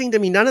enticing to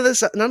me. None of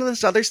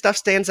this other stuff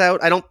stands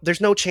out. There's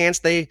no chance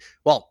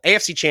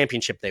AFC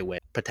Championship they win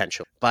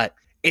potentially, but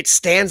it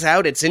stands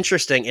out. It's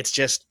interesting. It's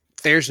just,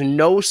 there's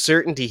no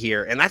certainty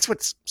here. And that's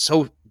what's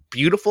so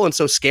beautiful and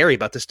so scary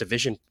about this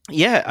division.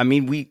 Yeah. I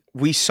mean,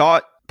 we saw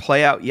it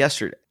play out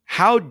yesterday.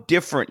 How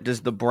different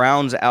does the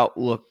Browns'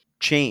 outlook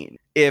change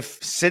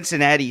if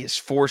Cincinnati is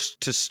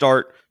forced to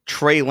start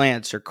Trey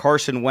Lance or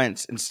Carson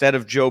Wentz instead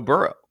of Joe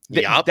Burrow?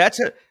 Yep.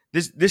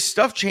 This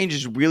stuff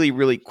changes really,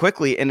 really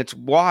quickly, and it's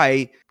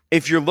why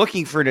if you're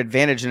looking for an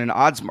advantage in an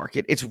odds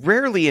market, it's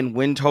rarely in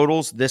win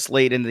totals this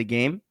late in the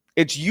game.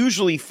 It's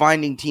usually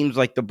finding teams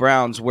like the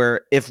Browns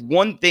where if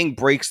one thing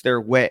breaks their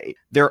way,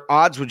 their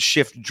odds would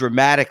shift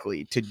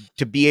dramatically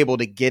to be able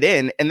to get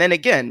in. And then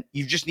again,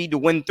 you just need to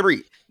win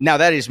 3. Now,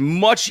 that is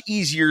much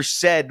easier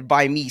said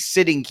by me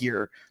sitting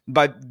here,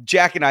 by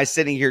Jack and I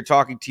sitting here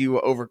talking to you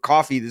over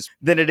coffee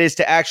than it is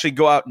to actually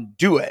go out and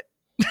do it.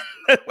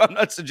 I'm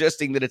not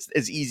suggesting that it's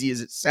as easy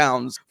as it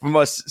sounds from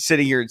us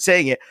sitting here and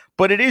saying it,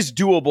 but it is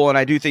doable, and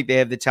I do think they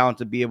have the talent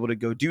to be able to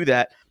go do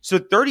that. So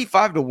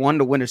 35-1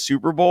 to win a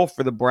Super Bowl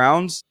for the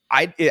Browns,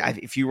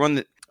 if you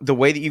run the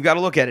way that you've got to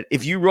look at it,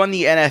 if you run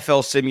the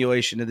NFL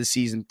simulation of the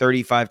season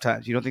 35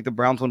 times, you don't think the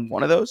Browns win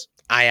one of those?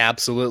 I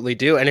absolutely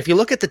do. And if you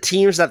look at the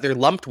teams that they're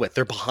lumped with,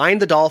 they're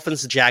behind the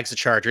Dolphins, the Jags, the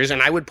Chargers,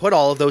 and I would put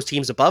all of those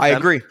teams above them. I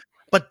agree.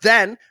 But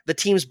then the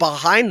teams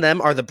behind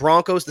them are the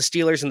Broncos, the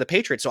Steelers, and the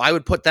Patriots. So I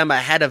would put them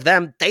ahead of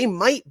them. They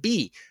might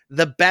be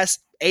the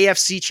best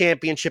AFC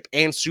Championship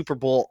and Super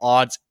Bowl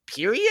odds,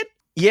 period.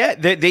 Yeah,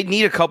 they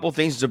need a couple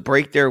things to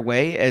break their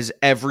way, as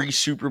every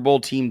Super Bowl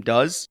team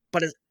does.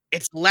 But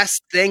it's less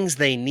things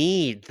they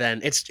need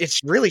than it's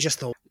really just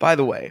the. By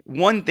the way,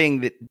 one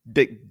thing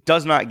that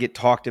does not get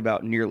talked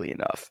about nearly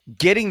enough,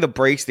 getting the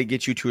breaks that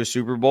get you to a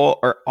Super Bowl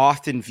are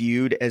often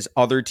viewed as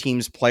other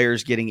teams'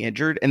 players getting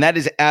injured. And that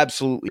is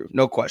absolutely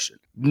no question.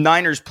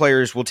 Niners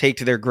players will take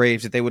to their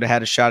graves that they would have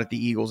had a shot at the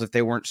Eagles if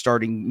they weren't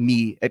starting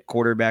me at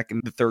quarterback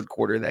in the third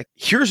quarter.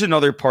 Here's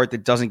another part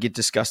that doesn't get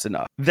discussed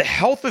enough. The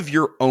health of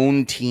your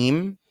own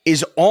team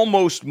is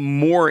almost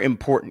more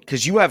important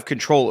because you have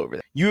control over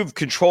that. You have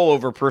control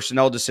over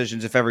personnel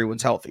decisions if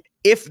everyone's healthy.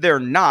 If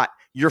they're not,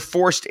 you're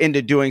forced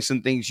into doing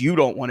some things you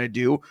don't want to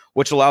do,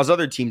 which allows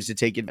other teams to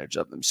take advantage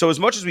of them. So as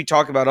much as we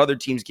talk about other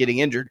teams getting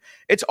injured,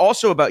 it's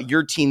also about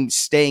your team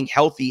staying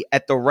healthy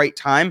at the right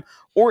time.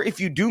 Or if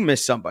you do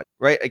miss somebody,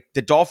 right? Like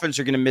the Dolphins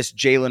are going to miss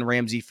Jalen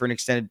Ramsey for an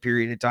extended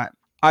period of time.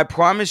 I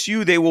promise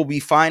you they will be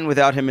fine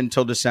without him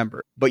until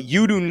December. But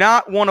you do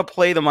not want to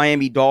play the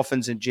Miami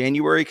Dolphins in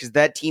January because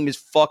that team is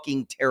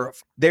fucking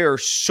terrifying. They are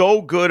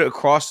so good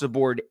across the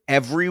board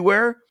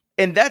everywhere.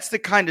 And that's the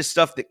kind of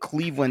stuff that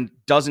Cleveland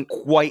doesn't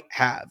quite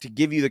have to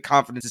give you the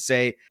confidence to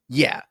say,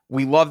 yeah,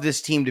 we love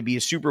this team to be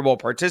a Super Bowl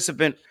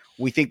participant.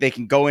 We think they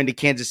can go into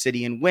Kansas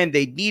City and win.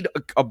 They need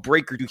a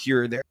break or two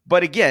here or there.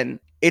 But again,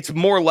 it's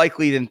more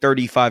likely than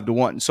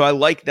 35-1. So I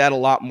like that a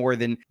lot more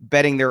than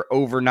betting they're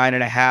over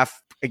 9.5.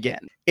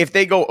 Again, if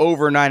they go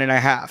over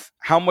 9.5,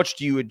 how much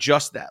do you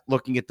adjust that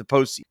looking at the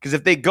postseason? Because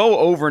if they go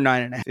over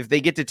 9.5, if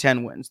they get to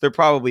 10 wins, they're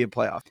probably a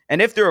playoff.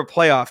 And if they're a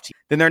playoff team,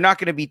 then they're not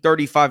going to be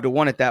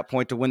 35-1 at that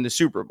point to win the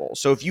Super Bowl.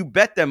 So if you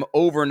bet them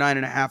over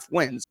 9.5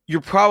 wins,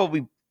 you're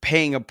probably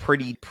paying a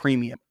pretty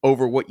premium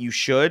over what you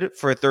should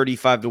for a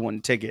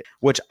 35-1 ticket,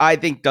 which I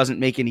think doesn't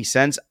make any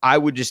sense. I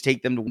would just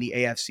take them to win the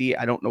AFC.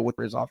 I don't know what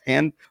there is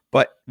offhand,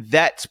 but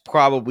that's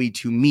probably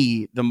to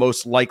me the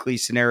most likely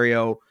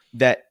scenario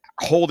that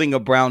holding a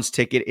Browns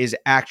ticket is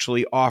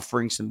actually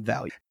offering some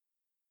value.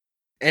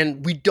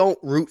 And we don't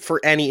root for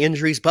any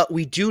injuries, but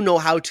we do know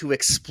how to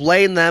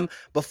explain them.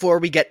 Before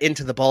we get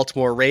into the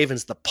Baltimore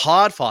Ravens, the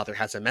Podfather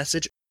has a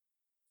message.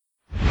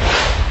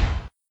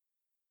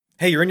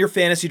 Hey, you're in your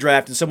fantasy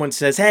draft and someone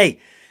says, hey,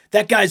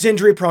 that guy's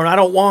injury prone, I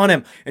don't want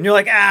him. And you're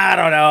like, I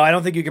don't know, I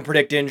don't think you can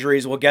predict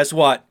injuries. Well, guess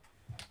what?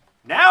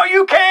 Now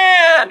you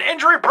can!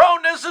 Injury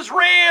proneness is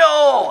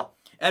real!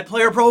 At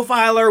Player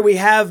Profiler, we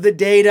have the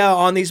data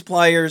on these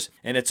players,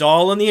 and it's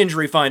all in the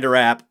Injury Finder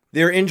app.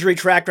 Their injury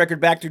track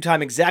record back through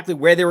time, exactly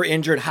where they were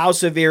injured, how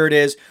severe it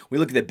is. We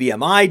look at the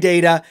BMI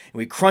data, and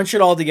we crunch it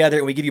all together,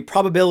 and we give you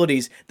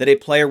probabilities that a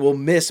player will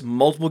miss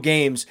multiple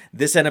games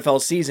this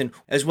NFL season,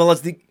 as well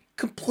as the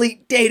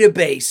complete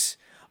database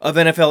of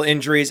NFL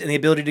injuries and the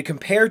ability to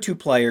compare two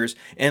players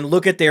and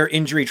look at their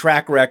injury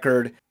track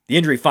record. The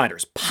Injury Finder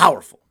is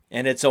powerful,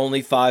 and it's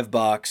only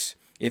 $5.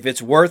 If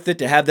it's worth it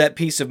to have that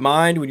peace of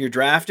mind when you're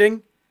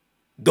drafting,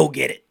 go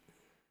get it.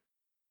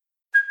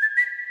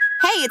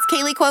 Hey, it's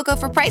Kaylee Cuoco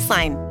for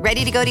Priceline.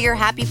 Ready to go to your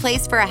happy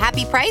place for a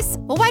happy price?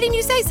 Well, why didn't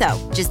you say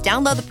so? Just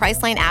download the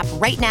Priceline app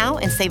right now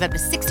and save up to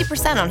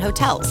 60% on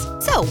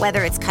hotels. So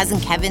whether it's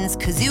Cousin Kevin's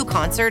Kazoo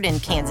Concert in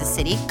Kansas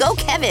City, go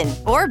Kevin,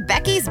 or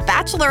Becky's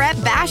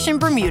Bachelorette Bash in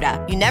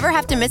Bermuda, you never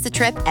have to miss a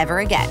trip ever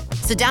again.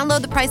 So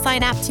download the Priceline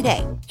app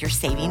today. Your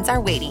savings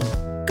are waiting.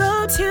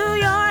 Go to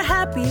your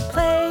happy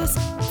place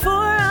for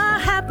a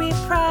happy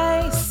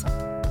price.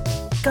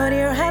 Go to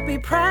your happy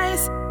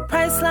price,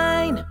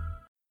 Priceline.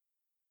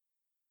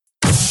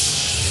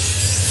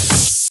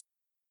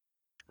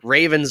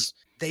 Ravens,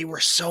 they were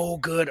so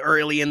good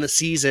early in the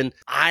season.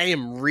 I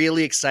am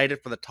really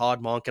excited for the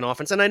Todd Monken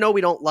offense. And I know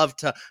we don't love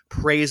to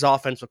praise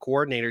offensive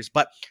coordinators,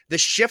 but the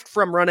shift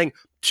from running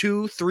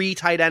 2-3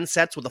 tight end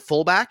sets with a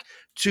fullback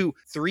to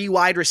 3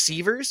 wide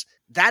receivers,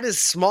 that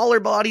is smaller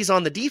bodies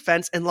on the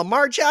defense, and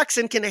Lamar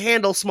Jackson can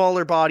handle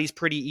smaller bodies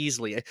pretty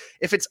easily.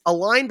 If it's a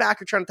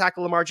linebacker trying to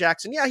tackle Lamar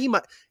Jackson, yeah, he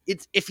might.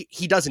 If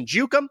he doesn't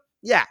juke him,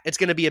 yeah, it's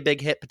going to be a big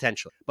hit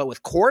potentially. But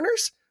with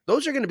corners,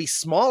 those are going to be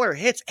smaller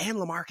hits, and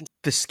Lamar can.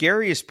 The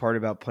scariest part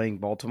about playing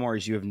Baltimore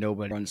is you have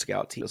nobody on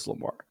scout team as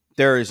Lamar.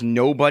 There is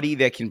nobody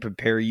that can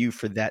prepare you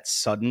for that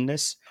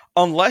suddenness.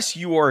 Unless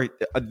you are,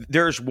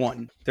 there's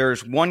one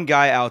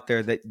guy out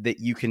there that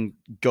you can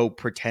go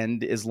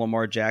pretend is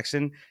Lamar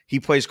Jackson. He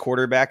plays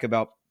quarterback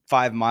about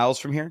 5 miles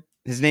from here.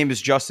 His name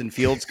is Justin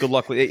Fields. Good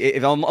luck with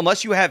it.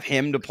 Unless you have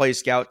him to play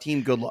scout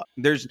team, good luck.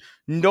 There's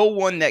no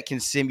one that can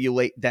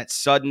simulate that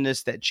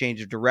suddenness, that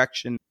change of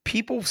direction.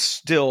 People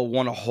still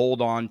want to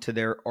hold on to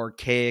their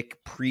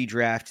archaic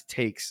pre-draft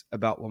takes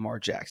about Lamar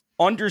Jackson.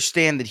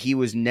 Understand that he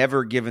was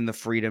never given the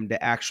freedom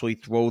to actually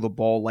throw the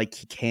ball like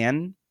he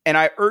can. And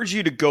I urge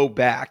you to go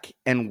back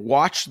and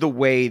watch the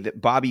way that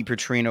Bobby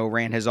Petrino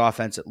ran his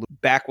offense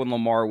back when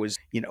Lamar was,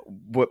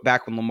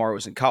 back when Lamar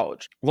was in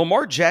college.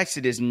 Lamar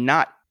Jackson is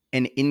not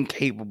an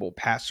incapable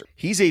passer.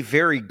 He's a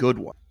very good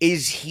one.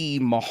 Is he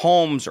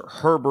Mahomes or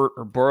Herbert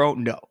or Burrow?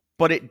 No.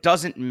 But it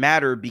doesn't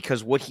matter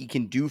because what he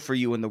can do for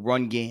you in the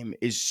run game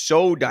is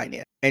so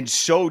dynamic and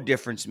so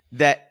different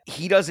that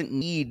he doesn't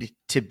need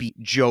to be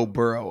Joe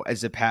Burrow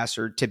as a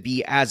passer to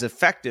be as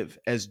effective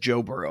as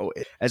Joe Burrow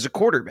is as a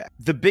quarterback.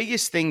 The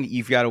biggest thing that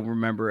you've got to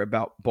remember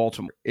about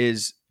Baltimore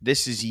is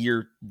this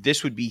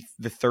would be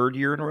the 3rd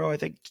year in a row, I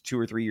think 2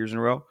 or 3 years in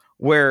a row,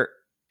 where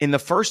in the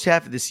first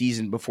half of the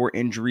season before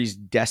injuries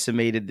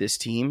decimated this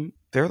team,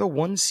 they're the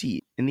 1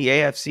 seed in the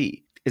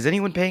AFC. Is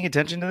anyone paying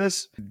attention to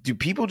this? Do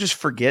people just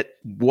forget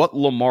what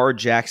Lamar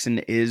Jackson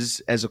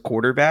is as a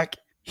quarterback?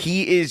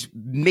 He is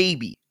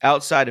maybe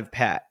outside of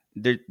Pat.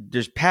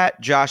 There's Pat,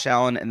 Josh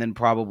Allen, and then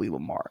probably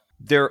Lamar.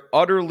 They're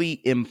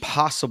utterly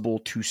impossible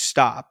to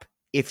stop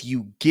if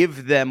you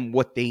give them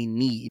what they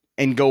need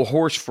and go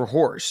horse for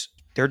horse.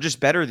 They're just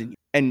better than you.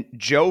 And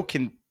Joe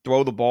can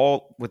throw the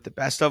ball with the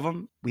best of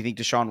them. We think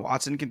Deshaun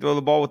Watson can throw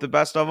the ball with the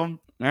best of them.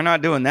 They're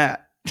not doing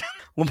that.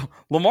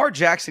 Lamar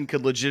Jackson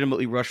could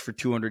legitimately rush for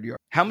 200 yards.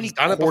 How many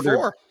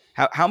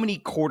How many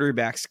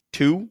quarterbacks?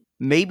 2,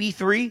 maybe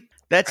 3.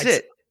 That's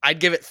it. I'd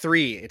give it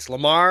 3. It's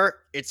Lamar,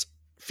 it's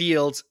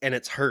Fields, and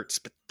it's Hurts,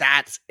 but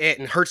that's it.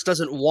 And Hurts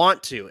doesn't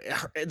want to.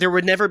 There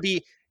would never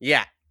be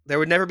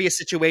a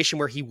situation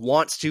where he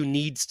wants to,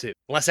 needs to,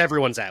 unless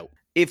everyone's out.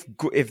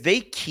 If they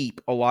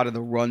keep a lot of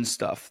the run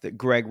stuff that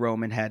Greg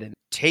Roman had in,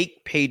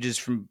 take pages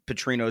from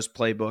Petrino's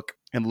playbook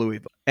in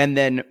Louisville, and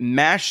then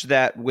mash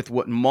that with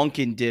what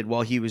Monken did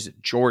while he was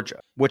at Georgia,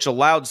 which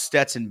allowed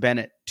Stetson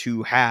Bennett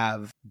to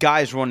have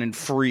guys running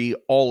free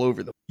all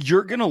over them.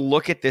 You're going to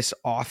look at this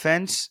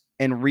offense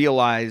and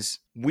realize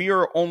we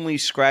are only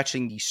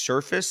scratching the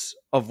surface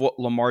of what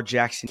Lamar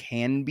Jackson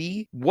can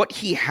be. What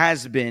he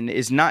has been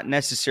is not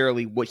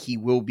necessarily what he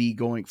will be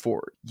going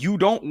forward. You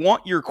don't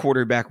want your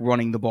quarterback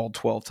running the ball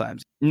 12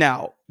 times.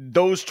 Now,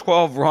 those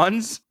 12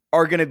 runs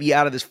are going to be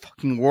out of this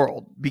fucking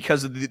world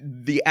because of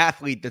the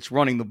athlete that's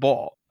running the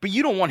ball. But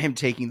you don't want him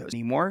taking those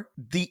anymore.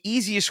 The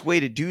easiest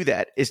way to do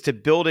that is to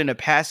build in a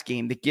pass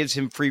game that gives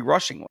him free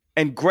rushing.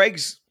 And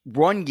Greg's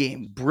run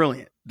game,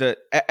 brilliant.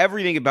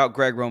 everything about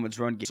Greg Roman's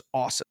run game is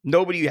awesome.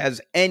 Nobody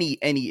has any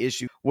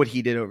issue what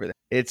he did over there.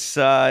 It's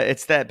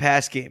that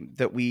pass game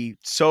that we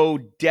so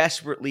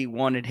desperately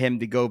wanted him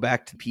to go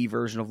back to the P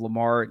version of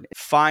Lamar and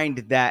find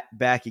that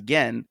back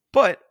again.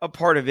 But a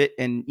part of it,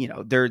 and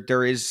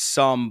there is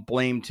some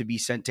blame to be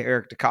sent to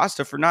Eric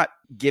DaCosta for not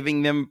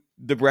giving them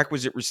the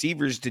requisite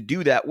receivers to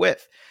do that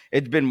with.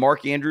 It's been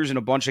Mark Andrews and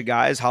a bunch of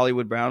guys.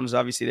 Hollywood Brown was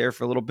obviously there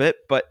for a little bit,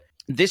 but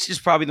this is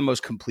probably the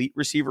most complete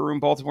receiver room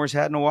Baltimore's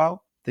had in a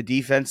while. The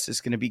defense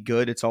is going to be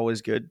good. It's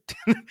always good.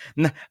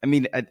 I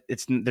mean,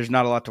 there's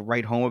not a lot to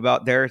write home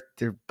about there.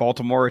 They're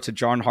Baltimore. It's a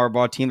John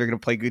Harbaugh team. They're going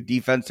to play good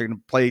defense. They're going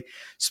to play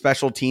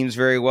special teams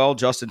very well.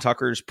 Justin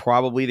Tucker is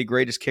probably the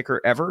greatest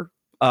kicker ever.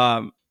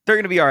 They're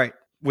going to be all right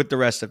with the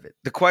rest of it.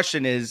 The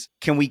question is,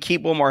 can we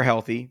keep Lamar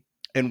healthy?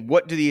 And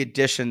what do the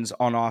additions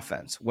on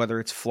offense, whether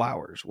it's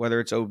Flowers, whether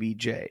it's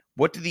OBJ,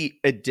 what do the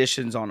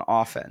additions on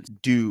offense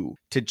do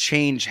to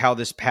change how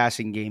this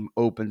passing game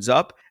opens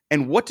up?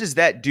 And what does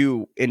that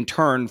do in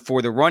turn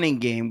for the running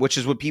game, which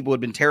is what people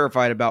have been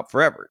terrified about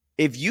forever?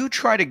 If you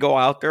try to go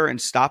out there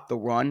and stop the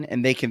run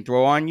and they can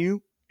throw on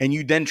you, and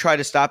you then try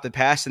to stop the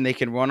pass and they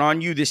can run on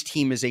you, this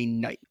team is a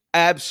nightmare.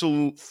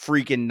 Absolute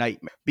freaking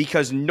nightmare.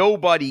 Because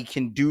nobody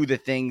can do the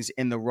things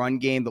in the run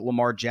game that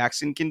Lamar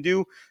Jackson can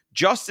do.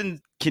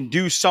 Justin can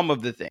do some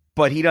of the things,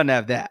 but he doesn't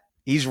have that.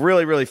 He's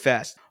really, really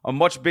fast. A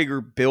much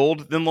bigger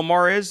build than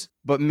Lamar is.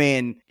 But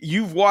man,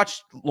 you've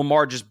watched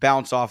Lamar just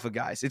bounce off of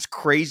guys. It's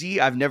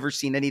crazy. I've never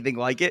seen anything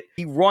like it.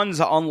 He runs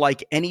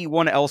unlike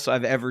anyone else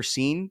I've ever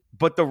seen.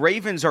 But the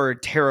Ravens are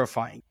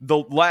terrifying. The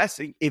last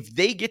thing, if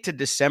they get to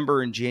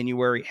December and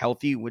January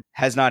healthy, which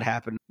has not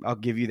happened, I'll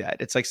give you that.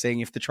 It's like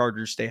saying if the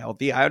Chargers stay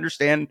healthy. I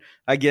understand.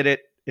 I get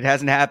it. It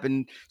hasn't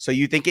happened. So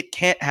you think it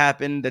can't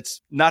happen.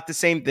 That's not the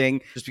same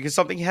thing. Just because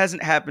something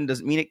hasn't happened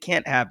doesn't mean it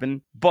can't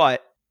happen.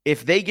 But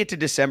if they get to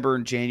December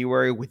and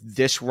January with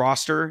this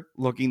roster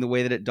looking the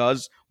way that it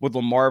does, with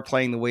Lamar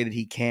playing the way that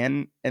he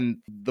can, and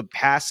the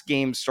pass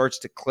game starts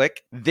to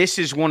click, this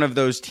is one of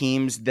those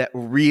teams that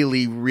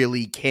really,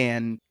 really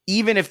can,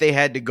 even if they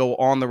had to go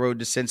on the road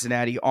to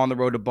Cincinnati, on the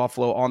road to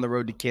Buffalo, on the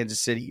road to Kansas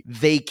City,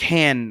 they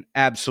can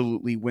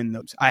absolutely win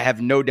those. I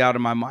have no doubt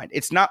in my mind.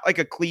 It's not like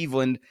a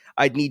Cleveland.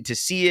 I'd need to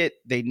see it.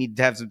 They need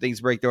to have some things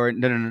break their.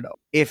 No.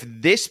 If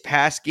this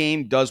pass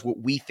game does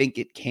what we think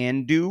it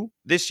can do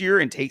this year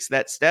and takes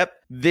that step,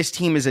 this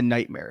team is a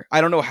nightmare.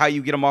 I don't know how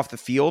you get them off the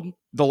field.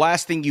 The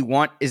last thing you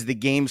want is the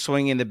game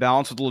swinging in the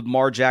balance with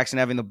Lamar Jackson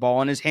having the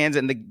ball in his hands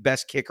and the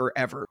best kicker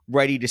ever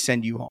ready to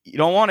send you home. You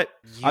don't want it.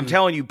 I'm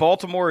telling you,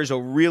 Baltimore is a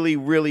really,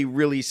 really,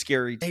 really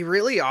scary team. They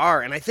really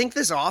are. And I think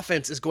this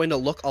offense is going to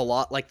look a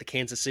lot like the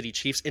Kansas City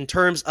Chiefs in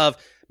terms of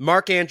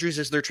Mark Andrews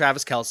is their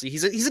Travis Kelce.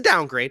 He's a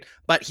downgrade,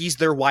 but he's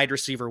their wide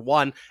receiver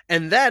one.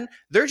 And then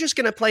they're just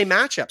going to play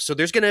matchups. So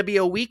there's going to be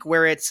a week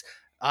where it's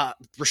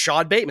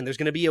Rashad Bateman. There's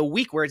going to be a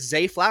week where it's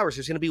Zay Flowers.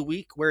 There's going to be a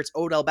week where it's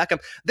Odell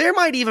Beckham. There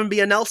might even be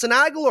a Nelson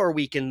Aguilar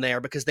week in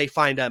there because they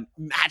find a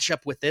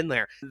matchup within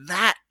there.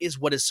 That is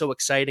what is so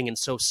exciting and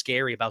so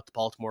scary about the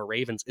Baltimore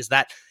Ravens, is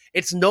that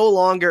it's no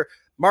longer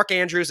Mark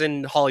Andrews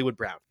and Hollywood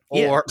Brown.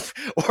 Or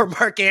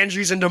Mark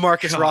Andrews and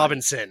Demarcus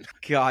Robinson.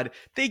 God,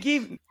 they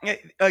gave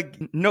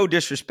no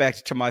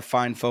disrespect to my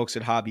fine folks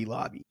at Hobby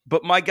Lobby,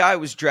 but my guy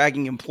was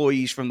dragging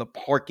employees from the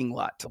parking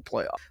lot to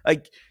playoff.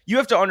 Like, you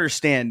have to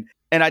understand,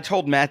 and I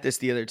told Matt this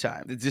the other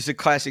time, this is a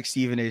classic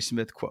Stephen A.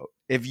 Smith quote.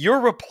 If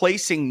you're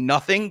replacing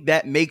nothing,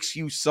 that makes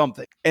you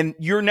something. And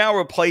you're now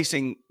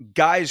replacing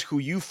guys who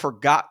you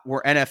forgot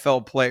were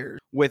NFL players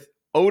with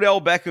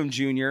Odell Beckham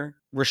Jr.,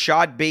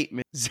 Rashad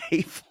Bateman,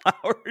 Zay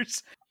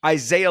Flowers,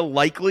 Isaiah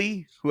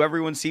Likely, who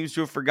everyone seems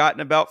to have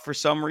forgotten about for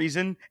some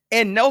reason,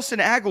 and Nelson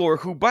Aguilar,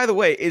 who, by the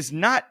way, is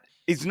not,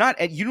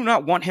 you do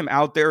not want him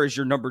out there as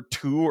your number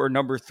 2 or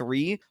number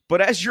 3,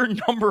 but as your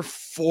number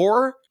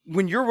 4,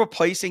 when you're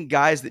replacing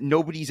guys that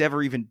nobody's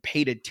ever even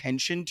paid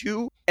attention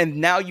to, and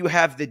now you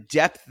have the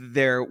depth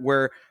there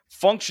where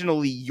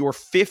functionally your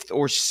 5th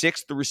or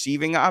 6th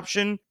receiving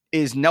option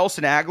is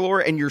Nelson Aguilar,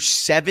 and your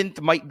 7th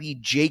might be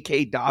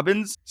J.K.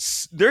 Dobbins.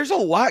 There's a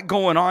lot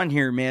going on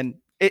here, man.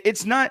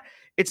 It's not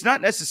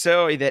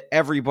necessarily that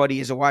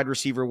everybody is a wide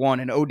receiver one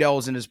and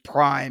Odell's in his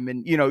prime.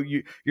 And,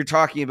 you're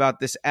talking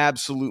about this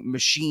absolute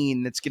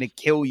machine that's going to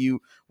kill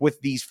you with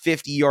these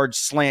 50-yard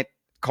slant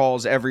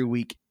calls every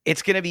week.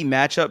 It's going to be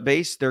matchup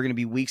based. There are going to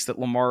be weeks that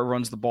Lamar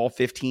runs the ball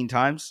 15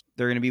 times.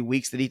 There are going to be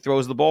weeks that he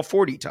throws the ball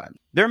 40 times.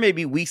 There may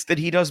be weeks that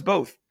he does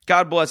both.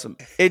 God bless him.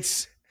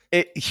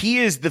 He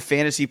is the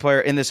fantasy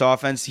player in this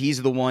offense. He's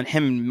the one,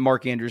 him and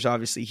Mark Andrews,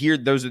 obviously.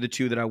 Those are the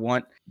two that I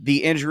want.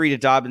 The injury to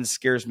Dobbins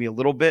scares me a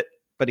little bit.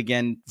 But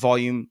again,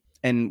 volume,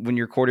 and when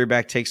your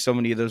quarterback takes so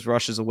many of those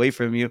rushes away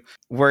from you,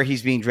 where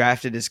he's being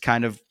drafted is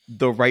kind of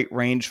the right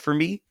range for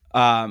me.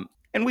 And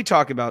we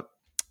talk about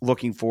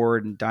looking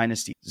forward and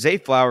dynasty. Zay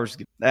Flowers,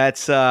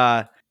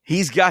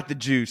 he's got the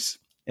juice.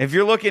 If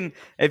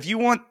you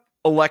want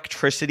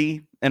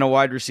electricity in a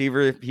wide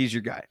receiver, he's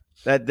your guy.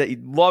 That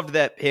loved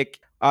that pick.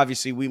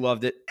 Obviously, we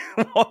loved it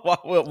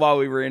while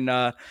we were in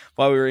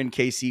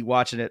KC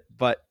watching it.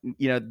 But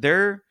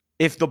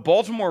If the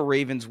Baltimore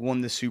Ravens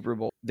won the Super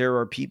Bowl, there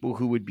are people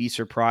who would be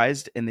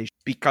surprised, and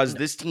because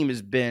this team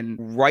has been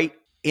right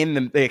in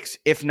the mix,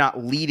 if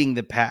not leading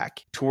the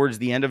pack towards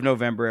the end of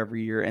November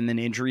every year, and then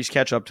injuries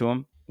catch up to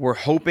them. We're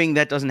hoping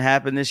that doesn't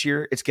happen this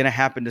year. It's going to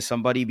happen to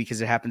somebody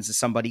because it happens to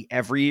somebody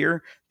every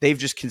year. They've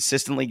just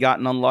consistently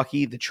gotten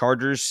unlucky. The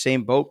Chargers,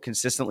 same boat,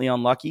 consistently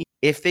unlucky.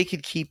 If they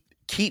could keep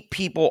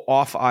people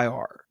off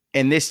IR,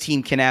 and this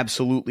team can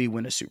absolutely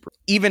win a Super Bowl,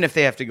 even if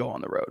they have to go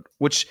on the road,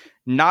 which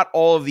not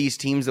all of these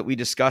teams that we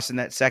discussed in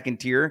that second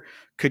tier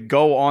could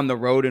go on the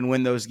road and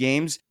win those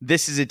games.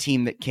 This is a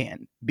team that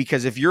can,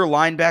 because if your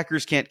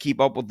linebackers can't keep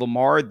up with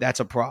Lamar, that's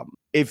a problem.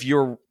 If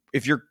your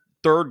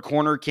third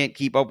corner can't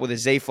keep up with a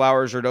Zay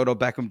Flowers or Dodo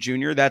Beckham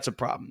Jr., that's a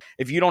problem.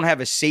 If you don't have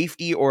a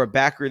safety or a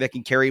backer that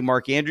can carry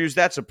Mark Andrews,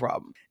 that's a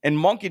problem. And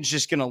Monken's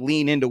just going to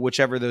lean into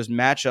whichever those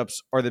matchups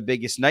are the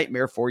biggest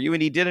nightmare for you,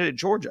 and he did it at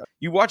Georgia.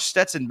 You watch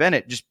Stetson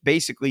Bennett just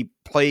basically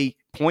play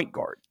point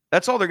guard.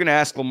 That's all they're going to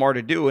ask Lamar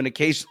to do, and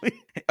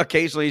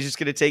occasionally he's just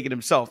going to take it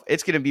himself.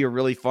 It's going to be a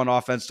really fun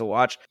offense to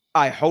watch.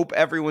 I hope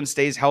everyone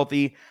stays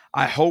healthy.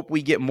 I hope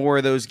we get more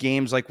of those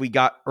games like we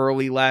got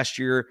early last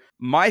year.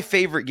 My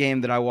favorite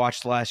game that I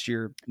watched last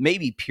year,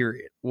 maybe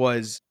period,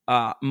 was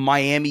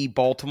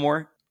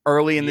Miami-Baltimore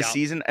early in the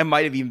season. It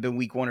might have even been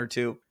week 1 or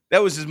 2.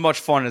 That was as much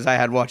fun as I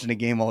had watching a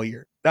game all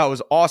year. That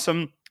was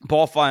awesome.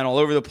 Ball flying all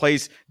over the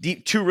place.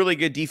 Two really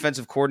good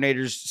defensive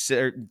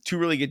coordinators, two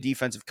really good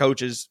defensive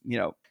coaches,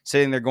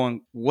 sitting there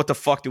going, what the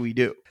fuck do we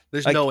do?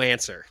 There's no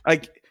answer.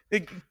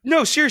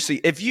 No,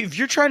 seriously, if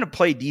you're trying to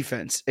play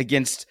defense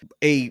against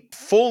a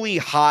fully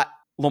hot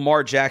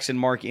Lamar Jackson,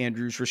 Mark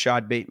Andrews,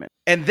 Rashad Bateman,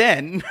 and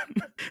then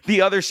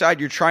the other side,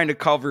 you're trying to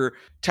cover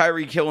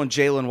Tyreek Hill and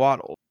Jalen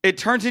Waddle, it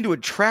turns into a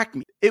track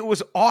meet. It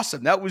was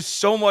awesome. That was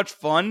so much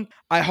fun.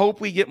 I hope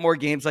we get more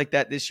games like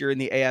that this year in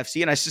the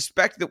AFC, and I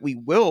suspect that we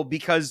will,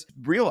 because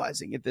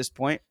realizing at this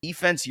point,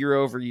 defense year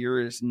over year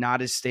is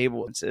not as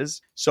stable as it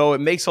is. So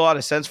it makes a lot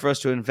of sense for us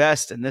to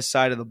invest in this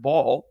side of the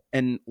ball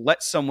and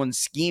let someone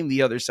scheme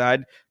the other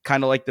side,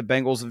 kind of like the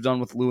Bengals have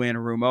done with Lou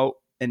Anarumo,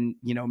 and,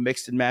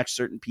 mixed and matched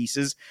certain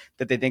pieces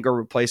that they think are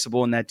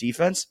replaceable in that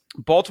defense.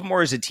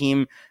 Baltimore is a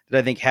team that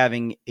I think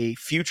having a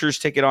futures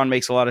ticket on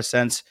makes a lot of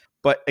sense.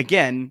 But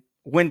again,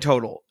 win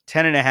total,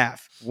 10.5.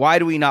 Why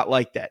do we not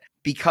like that?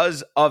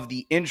 Because of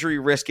the injury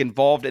risk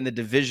involved in the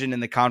division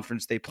and the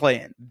conference they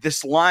play in.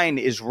 This line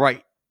is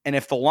right. And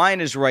if the line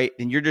is right,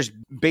 then you're just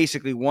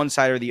basically one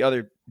side or the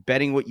other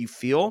betting what you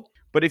feel.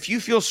 But if you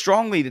feel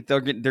strongly that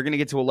they're going to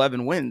get to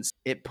 11 wins,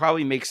 it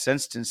probably makes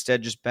sense to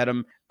instead just bet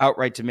them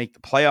outright to make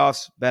the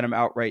playoffs, bet them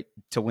outright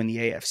to win the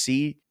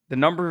AFC. The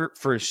number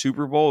for a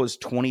Super Bowl is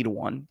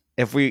 20-1.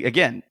 If we,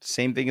 again,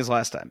 same thing as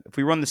last time, if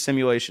we run the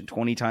simulation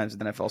 20 times in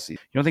the NFL season,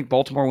 you don't think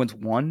Baltimore wins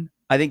 1?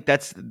 I think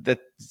it's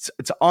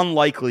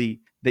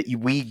unlikely that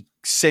we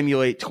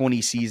simulate the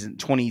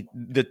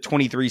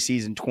 23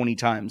 season 20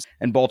 times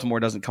and Baltimore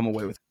doesn't come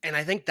away with it. And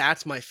I think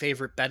that's my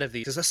favorite bet of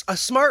these. Because a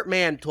smart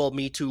man told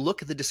me to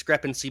look at the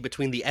discrepancy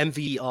between the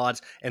MVP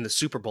odds and the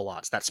Super Bowl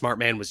odds. That smart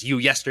man was you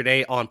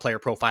yesterday on Player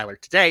Profiler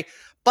today.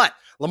 But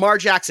Lamar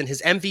Jackson,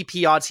 his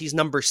MVP odds, he's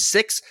number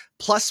 6,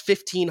 plus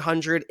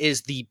 1,500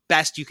 is the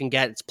best you can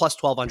get. It's plus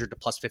 1,200 to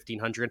plus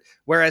 1,500.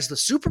 Whereas the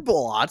Super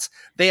Bowl odds,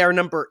 they are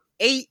number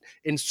 8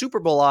 in Super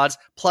Bowl odds,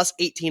 plus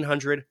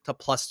 1,800 to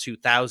plus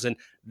 2,000.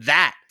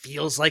 That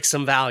feels like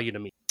some value to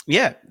me.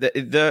 Yeah,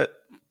 the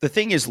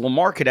thing is,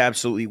 Lamar could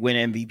absolutely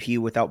win MVP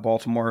without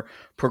Baltimore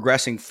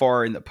progressing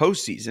far in the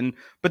postseason,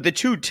 but the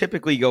two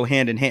typically go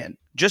hand in hand.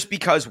 Just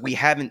because we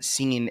haven't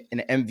seen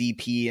an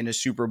MVP in a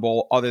Super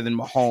Bowl other than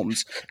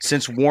Mahomes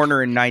since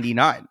Warner in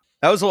 99.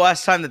 That was the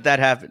last time that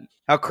happened.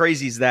 How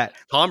crazy is that?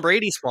 Tom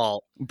Brady's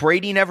fault.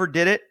 Brady never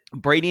did it.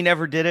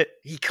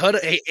 He could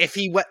have,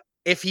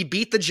 if he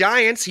beat the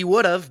Giants, he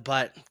would have,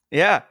 but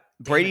yeah.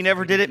 Brady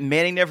never did it.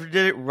 Manning never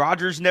did it.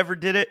 Rodgers never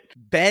did it.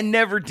 Ben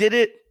never did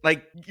it.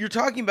 Like, you're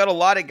talking about a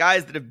lot of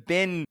guys that have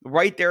been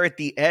right there at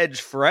the edge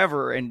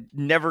forever and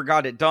never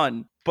got it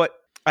done. But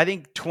I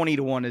think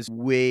 20-1 is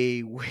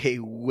way, way,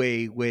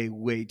 way, way,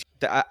 way.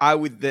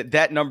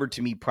 That number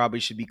to me probably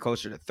should be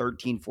closer to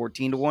 13,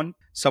 14-1,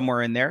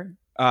 somewhere in there.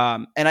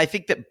 And I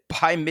think that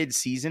by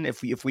mid-season,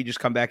 if we just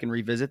come back and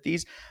revisit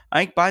these, I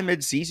think by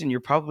mid-season you're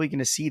probably going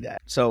to see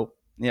that. So,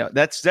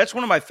 that's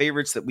one of my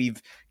favorites that we've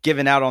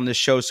given out on this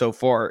show so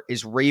far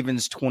is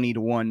Ravens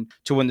 20-1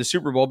 to win the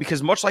Super Bowl,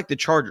 because much like the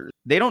Chargers,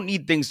 they don't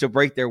need things to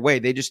break their way.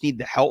 They just need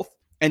the health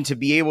and to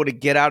be able to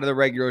get out of the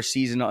regular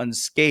season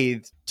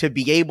unscathed to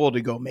be able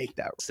to go make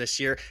that this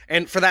year.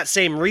 And for that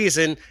same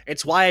reason,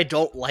 it's why I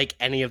don't like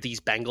any of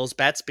these Bengals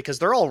bets, because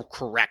they're all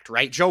correct,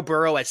 right? Joe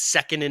Burrow as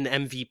second in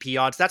MVP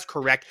odds. That's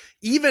correct.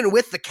 Even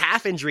with the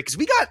calf injury, because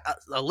we got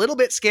a little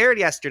bit scared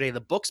yesterday.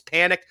 The books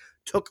panicked,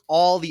 took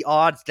all the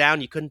odds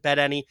down. You couldn't bet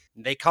any.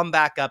 They come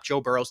back up.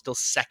 Joe Burrow still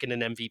second in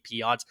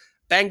MVP odds.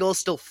 Bengals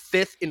still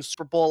 5th in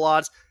Super Bowl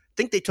odds. I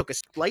think they took a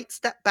slight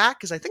step back,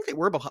 because I think they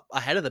were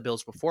ahead of the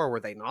Bills before,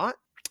 were they not?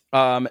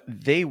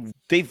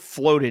 They've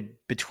floated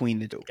between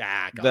the two.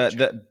 Gotcha.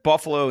 The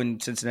Buffalo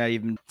and Cincinnati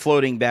have been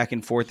floating back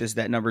and forth as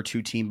that number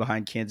 2 team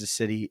behind Kansas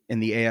City in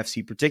the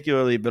AFC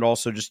particularly, but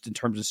also just in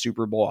terms of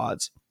Super Bowl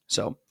odds.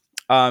 So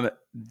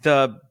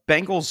the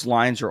Bengals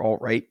lines are all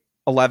right.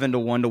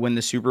 11-1 to win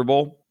the Super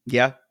Bowl.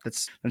 Yeah,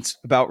 that's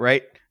about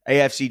right.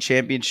 AFC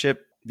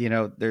Championship,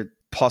 they're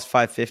plus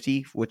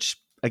 550, which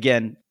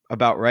again,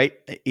 about right.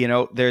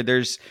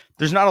 There's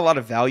not a lot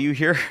of value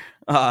here.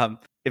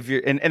 If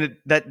you're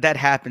that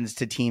happens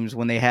to teams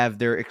when they have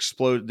their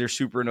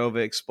supernova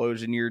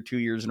explosion year 2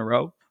 years in a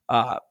row.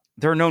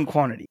 They're a known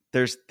quantity.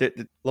 There's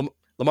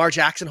Lamar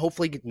Jackson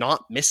hopefully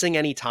not missing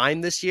any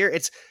time this year.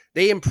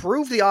 They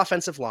improved the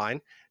offensive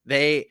line.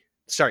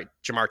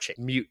 Jamar Chase,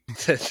 mute.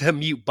 The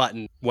mute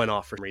button went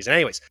off for some reason.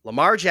 Anyways,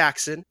 Lamar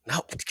Jackson.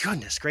 No,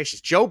 goodness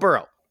gracious. Joe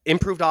Burrow,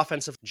 improved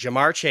offensive.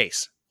 Jamar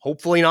Chase,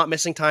 hopefully not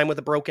missing time with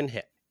a broken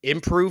hip.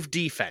 Improved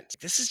defense.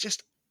 This is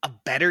just a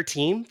better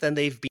team than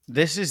they've been.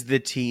 This is the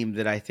team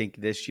that I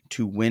think this year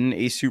to win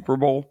a Super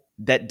Bowl.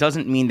 That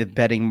doesn't mean the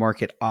betting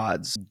market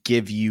odds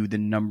give you the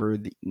number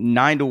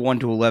 9-1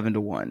 to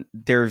 11-1.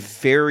 They're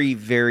very,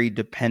 very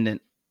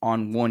dependent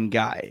on one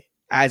guy,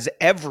 as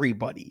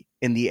everybody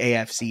in the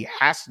AFC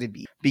has to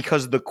be,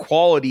 because the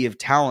quality of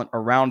talent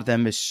around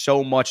them is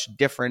so much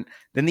different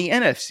than the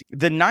NFC.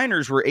 The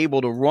Niners were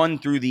able to run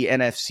through the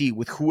NFC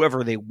with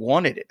whoever they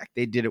wanted it.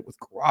 They did it with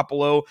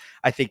Garoppolo.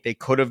 I think they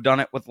could have done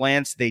it with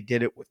Lance. They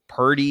did it with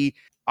Purdy.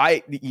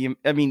 They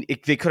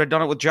could have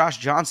done it with Josh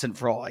Johnson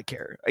for all I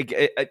care.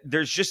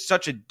 There's just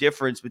such a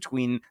difference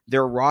between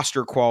their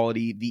roster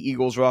quality, the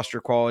Eagles roster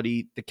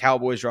quality, the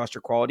Cowboys roster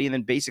quality, and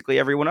then basically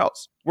everyone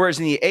else. Whereas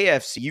in the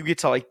AFC, you get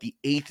to like the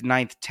 8th,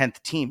 9th,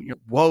 10th team.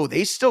 Whoa,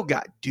 they still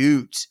got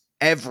dudes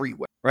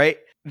everywhere, right?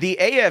 The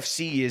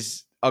AFC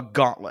is a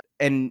gauntlet,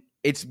 and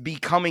it's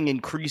becoming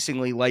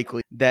increasingly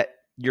likely that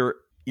your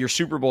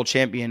Super Bowl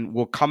champion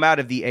will come out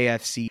of the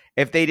AFC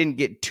if they didn't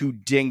get too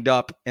dinged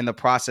up in the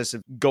process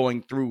of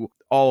going through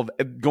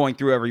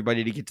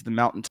everybody to get to the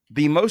mountain.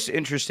 The most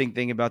interesting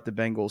thing about the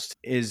Bengals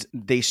is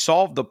they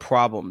solved the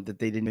problem that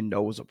they didn't even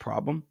know was a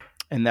problem.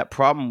 And that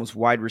problem was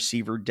wide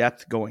receiver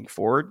depth going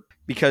forward,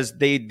 because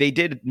they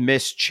did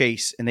miss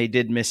Chase and they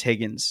did miss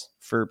Higgins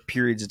for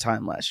periods of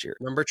time last year.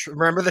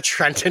 Remember the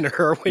Trenton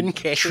Irwin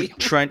case?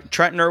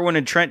 Trenton Irwin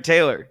and Trent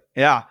Taylor.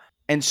 Yeah.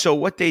 And so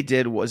what they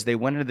did was they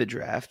went into the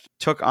draft,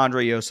 took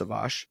Andre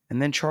Yosavash,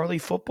 and then Charlie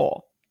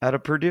Football out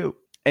of Purdue.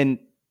 And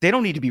they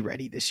don't need to be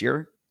ready this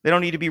year. They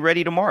don't need to be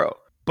ready tomorrow.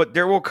 But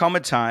there will come a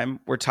time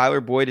where Tyler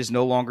Boyd is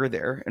no longer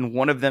there, and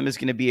one of them is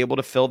going to be able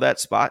to fill that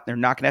spot. They're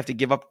not going to have to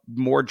give up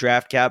more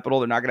draft capital.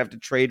 They're not going to have to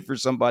trade for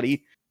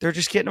somebody. They're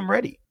just getting them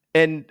ready.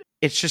 And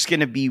it's just going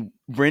to be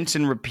rinse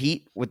and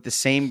repeat with the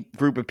same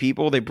group of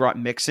people. They brought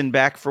Mixon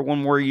back for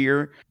one more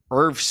year.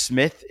 Irv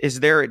Smith is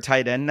there at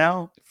tight end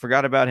now.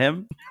 Forgot about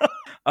him.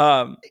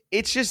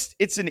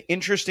 It's an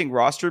interesting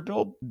roster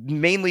build,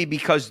 mainly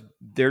because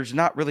there's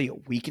not really a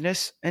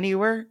weakness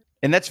anywhere.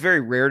 And that's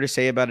very rare to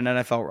say about an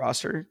NFL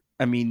roster.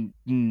 I mean,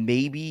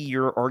 maybe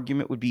your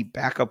argument would be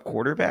backup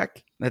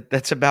quarterback.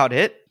 That's about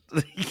it.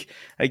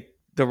 Like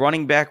the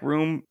running back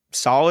room,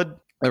 solid.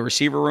 The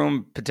receiver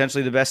room,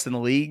 potentially the best in the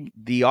league.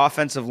 The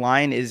offensive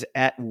line is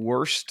at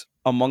worst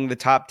among the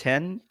top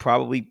 10,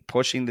 probably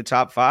pushing the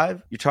top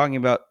 5. You're talking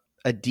about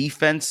a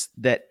defense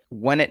that,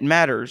 when it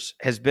matters,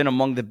 has been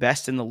among the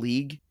best in the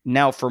league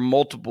now for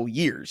multiple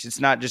years. It's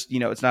not just,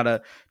 it's not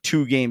a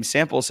 2-game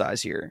sample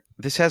size here.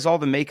 This has all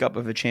the makeup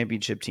of a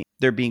championship team.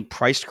 They're being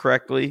priced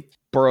correctly.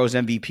 Burrow's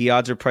MVP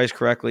odds are priced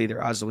correctly.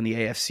 Their odds to win the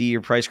AFC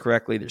are priced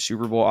correctly. Their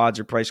Super Bowl odds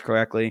are priced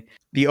correctly.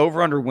 The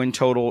over-under win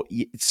total,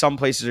 some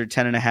places are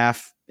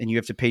 10.5, and you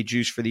have to pay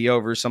juice for the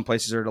over. Some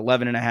places are at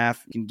 11.5.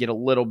 You can get a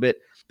little bit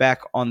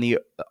back on the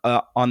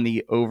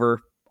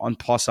over on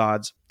plus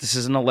odds. This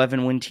is an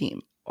 11-win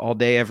team all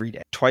day, every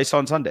day, twice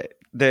on Sunday.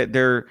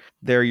 They're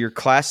your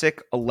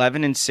classic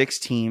 11-6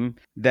 team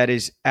that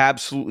is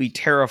absolutely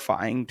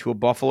terrifying to a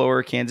Buffalo or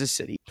a Kansas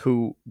City,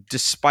 who,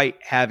 despite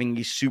having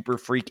a super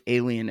freak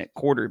alien at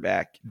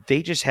quarterback,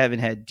 they just haven't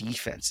had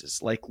defenses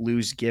like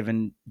Lou's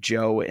given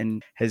Joe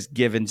and has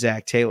given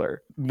Zach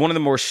Taylor. One of the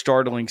more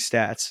startling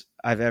stats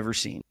I've ever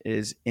seen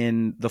is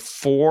in the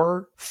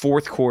 4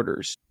 fourth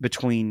quarters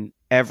between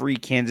every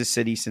Kansas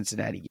City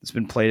Cincinnati it's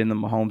been played in the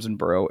Mahomes and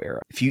Burrow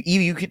era. If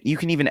you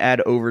can even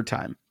add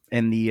overtime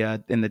in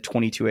the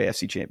 22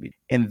 AFC champion.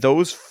 In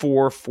those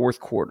 4 fourth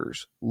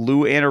quarters,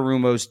 Lou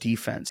Anarumo's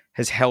defense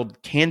has held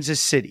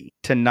Kansas City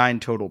to 9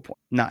 total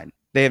points. 9.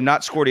 They have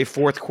not scored a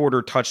fourth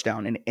quarter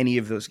touchdown in any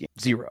of those games.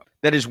 0.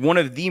 That is one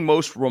of the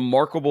most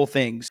remarkable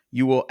things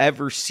you will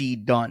ever see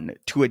done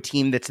to a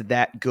team that's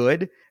that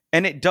good.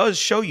 And it does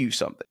show you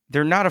something.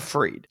 They're not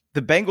afraid.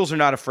 The Bengals are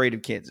not afraid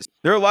of Kansas.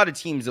 There are a lot of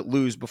teams that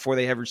lose before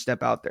they ever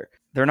step out there.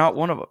 They're not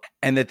one of them.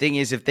 And the thing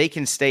is, if they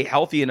can stay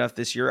healthy enough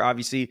this year,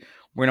 obviously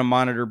we're going to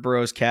monitor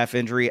Burrow's calf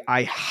injury.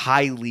 I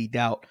highly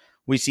doubt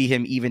we see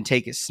him even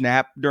take a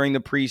snap during the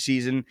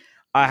preseason.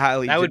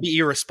 That would be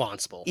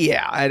irresponsible.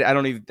 Yeah, I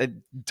don't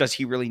even. Does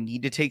he really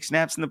need to take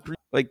snaps in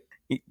the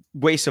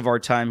waste of our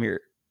time here?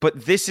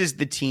 But this is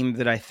the team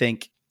that I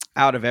think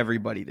out of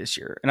everybody this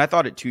year, and I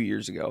thought it 2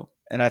 years ago,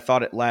 and I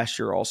thought it last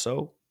year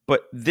also,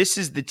 but this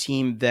is the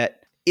team that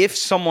if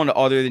someone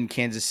other than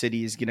Kansas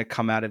City is going to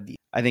come out of the,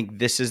 I think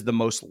this is the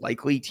most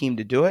likely team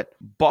to do it.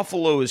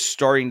 Buffalo is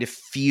starting to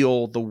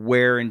feel the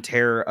wear and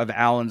tear of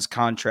Allen's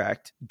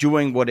contract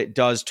doing what it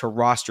does to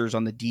rosters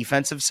on the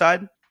defensive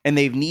side. And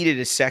they've needed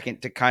a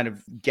second to kind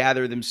of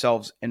gather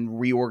themselves and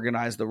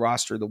reorganize the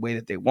roster the way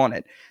that they want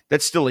it.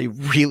 That's still a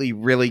really,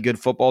 really good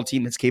football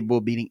team that's capable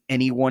of beating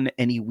anyone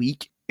any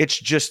week. It's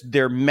just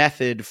their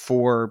method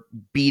for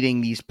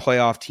beating these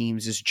playoff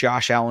teams is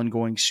Josh Allen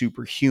going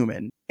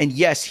superhuman. And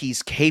yes,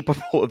 he's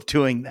capable of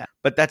doing that,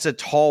 but that's a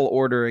tall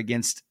order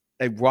against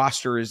a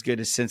roster as good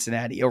as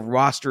Cincinnati, a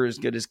roster as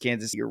good as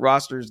Kansas City, a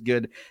roster as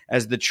good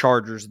as the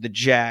Chargers, the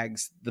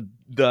Jags,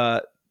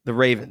 the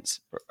Ravens,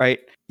 right?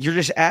 You're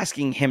just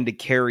asking him to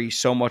carry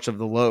so much of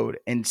the load.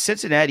 And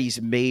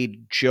Cincinnati's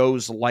made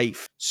Joe's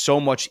life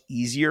so much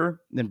easier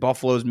than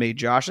Buffalo's made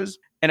Josh's.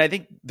 And I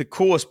think the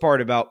coolest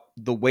part about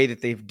the way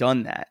that they've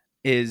done that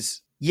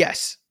is,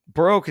 yes,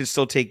 Burrow can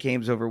still take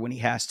games over when he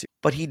has to,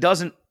 but he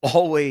doesn't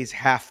always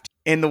have to.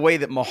 In the way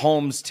that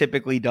Mahomes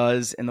typically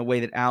does, and the way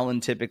that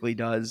Allen typically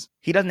does,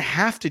 he doesn't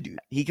have to do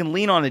that. He can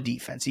lean on a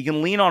defense. He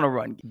can lean on a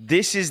run.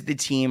 This is the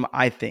team,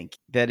 I think,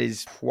 that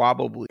is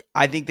probably,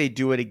 I think they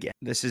do it again.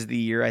 This is the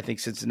year I think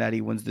Cincinnati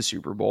wins the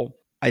Super Bowl.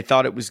 I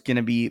thought it was going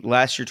to be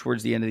last year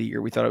towards the end of the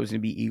year. We thought it was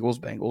going to be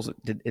Eagles-Bengals.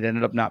 It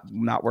ended up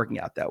not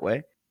working out that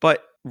way.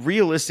 But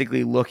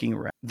realistically looking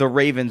around, the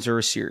Ravens are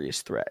a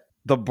serious threat.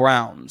 The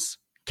Browns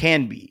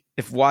can be,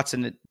 if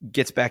Watson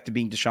gets back to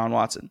being Deshaun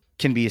Watson,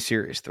 can be a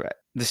serious threat.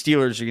 The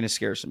Steelers are going to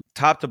scare some.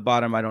 Top to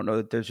bottom, I don't know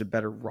that there's a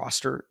better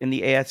roster in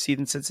the AFC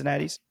than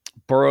Cincinnati's.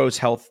 Burrow's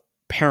health,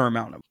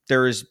 paramount.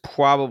 There is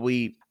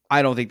probably,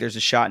 I don't think there's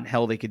a shot in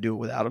hell they could do it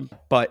without him.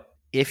 But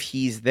if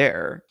he's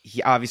there,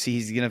 he's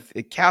going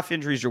to, calf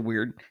injuries are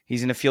weird.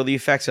 He's going to feel the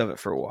effects of it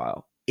for a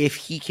while. If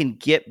he can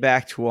get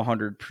back to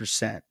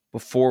 100%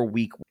 before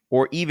week,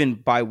 or even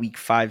by week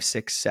 5,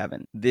 6,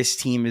 7, this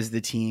team is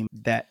the team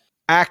that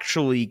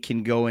actually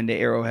can go into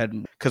Arrowhead,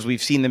 because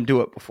we've seen them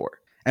do it before.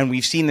 And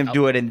we've seen them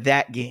do it in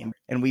that game.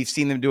 And we've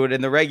seen them do it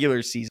in the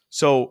regular season.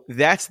 So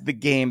that's the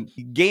game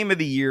of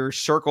the year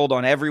circled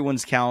on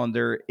everyone's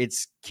calendar.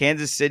 It's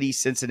Kansas City,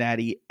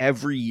 Cincinnati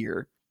every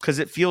year, because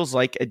it feels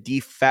like a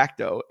de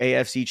facto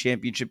AFC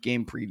championship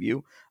game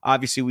preview.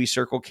 Obviously, we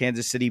circle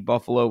Kansas City,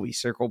 Buffalo. We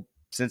circle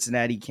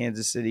Cincinnati,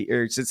 Kansas City,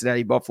 or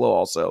Cincinnati, Buffalo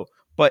also.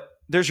 But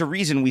there's a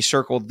reason we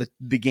circled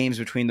the games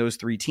between those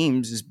three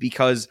teams, is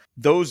because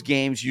those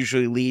games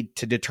usually lead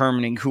to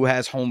determining who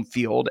has home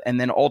field, and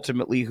then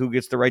ultimately who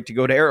gets the right to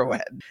go to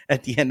Arrowhead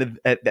at the end of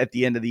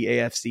the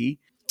AFC.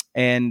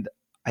 And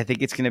I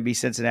think it's going to be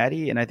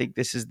Cincinnati, and I think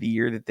this is the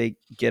year that they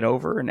get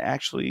over and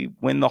actually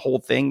win the whole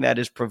thing, that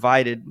is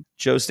provided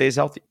Joe stays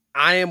healthy.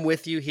 I am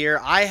with you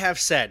here. I have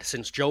said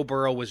since Joe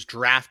Burrow was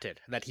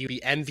drafted that he would be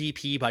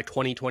MVP by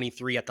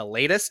 2023 at the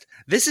latest.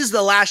 This is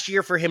the last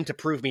year for him to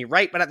prove me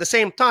right. But at the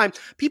same time,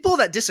 people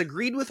that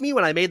disagreed with me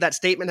when I made that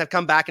statement have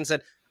come back and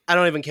said, I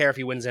don't even care if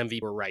he wins MVP.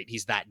 We're right.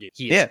 He's that dude.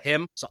 He is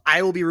him. So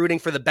I will be rooting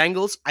for the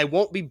Bengals. I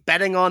won't be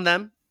betting on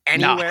them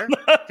anywhere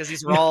because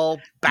these are all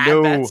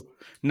bad bets.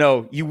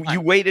 No, you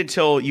wait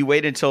until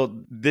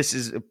this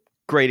is a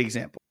great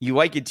example. You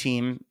like a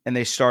team and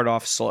they start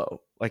off slow.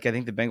 Like, I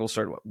think the Bengals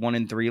started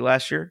 1-3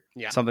 last year,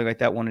 something like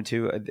that,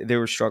 1-2. They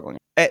were struggling.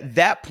 At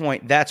that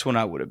point, that's when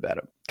I would have bet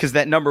them, because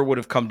that number would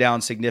have come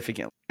down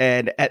significantly.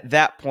 And at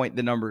that point,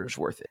 the number is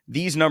worth it.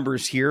 These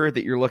numbers here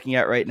that you're looking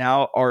at right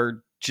now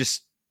are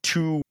just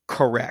too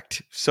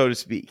correct, so to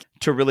speak,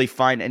 to really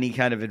find any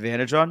kind of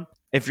advantage on.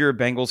 If you're a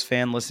Bengals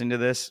fan listening to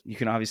this, you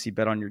can obviously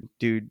bet on your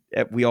dude.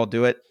 We all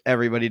do it.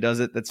 Everybody does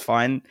it. That's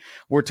fine.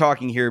 We're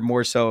talking here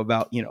more so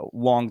about,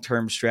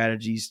 long-term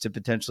strategies to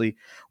potentially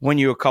win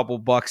you a couple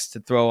bucks to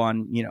throw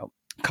on,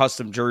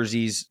 custom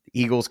jerseys.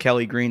 Eagles,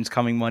 Kelly Green's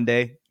coming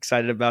Monday.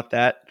 Excited about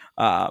that.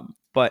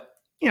 But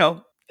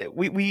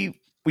we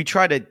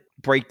try to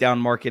break down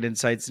market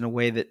insights in a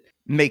way that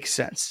makes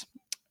sense.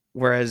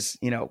 Whereas,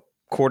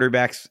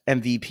 quarterbacks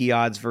MVP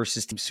odds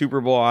versus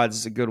Super Bowl odds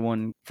is a good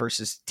one,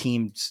 versus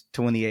teams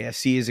to win the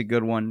AFC is a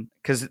good one,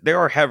 because they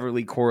are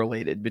heavily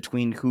correlated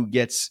between who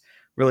gets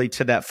really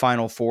to that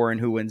Final Four and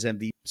who wins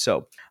MVP.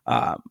 So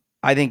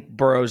I think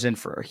Burrow's in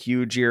for a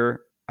huge year.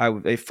 A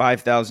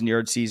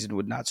 5,000-yard season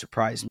would not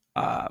surprise me.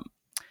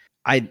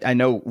 I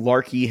know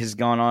Larky has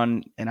gone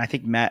on, and I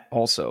think Matt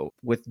also,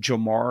 with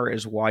Jamar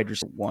as wide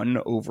receiver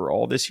 1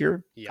 overall this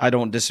year. Yeah. I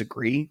don't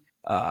disagree.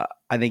 I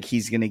think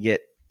he's going to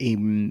get a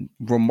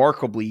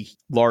remarkably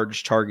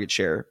large target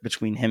share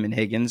between him and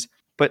Higgins.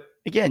 But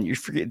again, you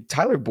forget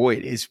Tyler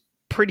Boyd is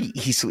pretty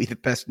easily the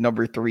best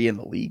number 3 in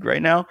the league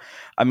right now.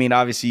 I mean,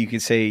 obviously you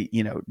can say,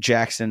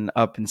 Jackson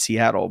up in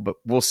Seattle, but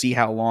we'll see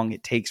how long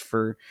it takes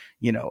for,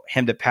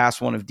 him to pass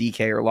one of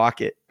DK or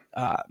Lockett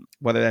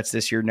whether that's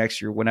this year,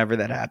 next year, whenever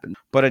that happens.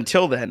 But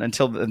until then,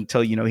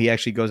 until he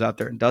actually goes out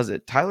there and does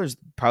it, Tyler's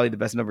probably the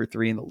best number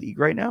 3 in the league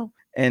right now.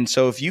 And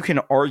so if you can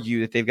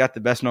argue that they've got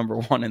the best number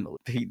 1 in the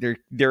league,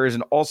 there is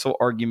an also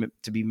argument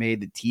to be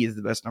made that T is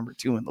the best number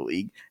 2 in the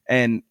league.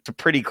 And it's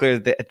pretty clear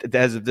that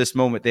as of this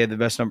moment, they have the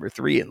best number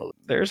 3 in the league.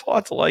 There's a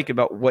lot to like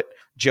about what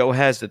Joe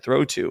has to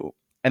throw to.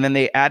 And then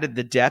they added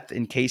the depth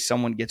in case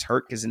someone gets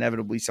hurt, because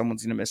inevitably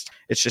someone's going to miss.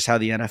 It's just how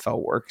the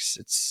NFL works.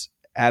 It's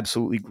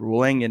absolutely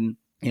grueling. And,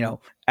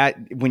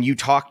 when you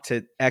talk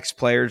to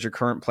ex-players or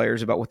current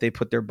players about what they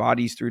put their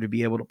bodies through to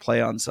be able to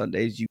play on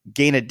Sundays, you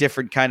gain a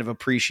different kind of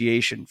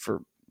appreciation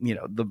for,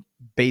 the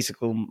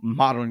basically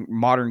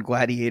modern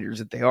gladiators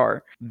that they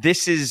are.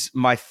 This is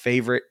my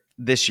favorite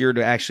this year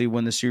to actually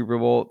win the Super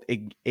Bowl.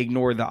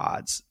 Ignore the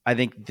odds. I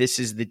think this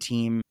is the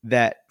team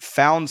that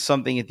found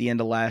something at the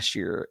end of last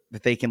year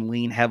that they can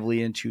lean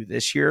heavily into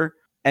this year.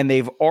 And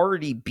they've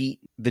already beat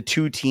the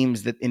 2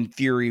 teams that in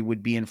theory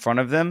would be in front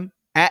of them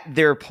at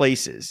their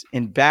places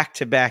in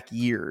back-to-back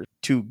years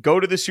to go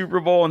to the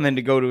Super Bowl and then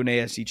to go to an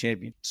AFC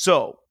champion.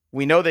 So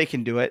we know they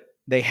can do it.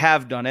 They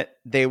have done it.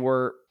 They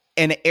were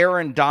an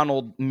Aaron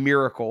Donald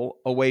miracle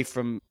away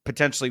from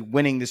potentially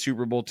winning the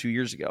Super Bowl 2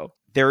 years ago.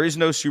 There is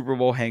no Super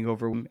Bowl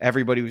hangover.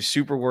 Everybody was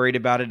super worried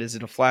about it. Is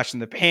it a flash in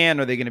the pan?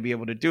 Are they going to be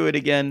able to do it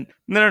again?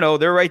 No.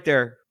 They're right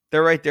there.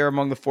 They're right there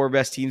among the 4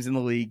 best teams in the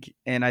league.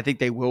 And I think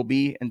they will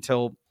be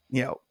until,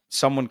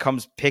 someone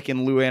comes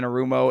picking Lou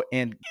Anarumo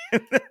and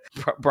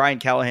Brian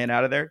Callahan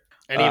out of there.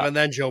 And even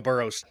then, Joe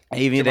Burrow's.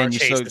 Even then,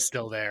 Chase is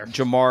still there.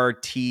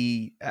 Jamar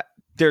T.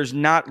 There's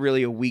not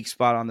really a weak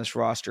spot on this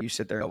roster. You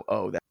sit there and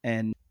go, that.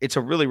 And it's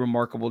a really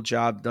remarkable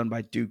job done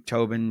by Duke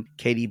Tobin,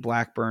 Katie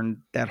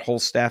Blackburn, that whole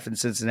staff in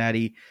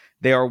Cincinnati.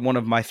 They are one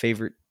of my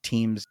favorite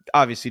teams,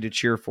 obviously, to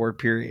cheer for,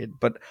 period,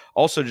 but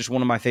also just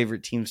one of my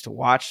favorite teams to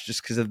watch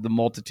just because of the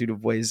multitude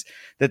of ways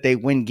that they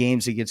win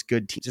games against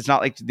good teams. It's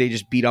not like they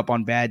just beat up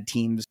on bad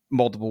teams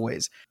multiple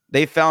ways.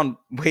 They found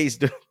ways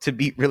to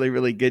beat really,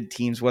 really good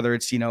teams, whether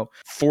it's,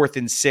 4th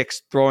and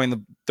 6, throwing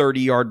the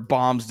 30-yard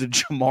bombs to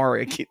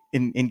Jamar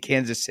in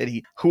Kansas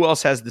City. Who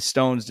else has the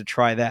stones to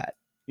try that?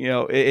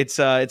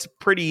 It's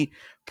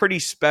pretty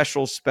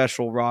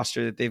special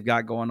roster that they've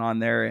got going on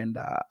there. And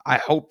I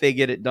hope they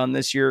get it done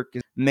this year,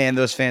 because, man,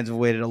 those fans have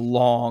waited a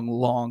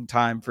long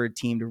time for a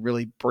team to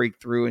really break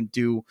through and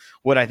do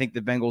what I think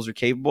the Bengals are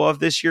capable of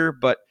this year.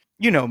 But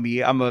you know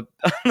me,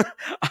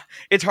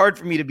 it's hard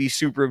for me to be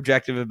super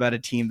objective about a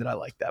team that I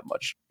like that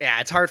much.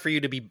 Yeah, it's hard for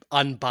you to be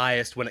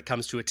unbiased when it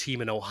comes to a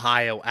team in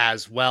Ohio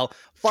as well.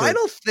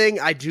 Final thing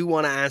I do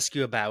want to ask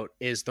you about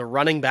is the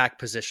running back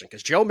position,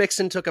 because Joe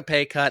Mixon took a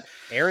pay cut.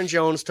 Aaron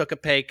Jones took a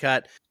pay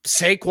cut.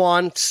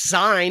 Saquon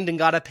signed and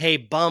got a pay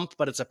bump,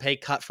 but it's a pay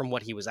cut from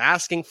what he was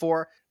asking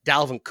for.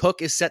 Dalvin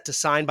Cook is set to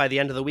sign by the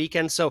end of the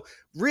weekend. So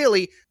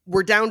really,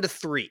 we're down to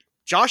 3.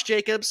 Josh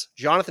Jacobs,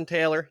 Jonathan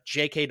Taylor,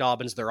 J.K.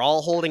 Dobbins, they're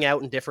all holding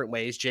out in different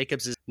ways.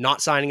 Jacobs is not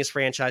signing his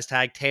franchise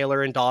tag.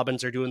 Taylor and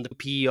Dobbins are doing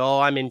the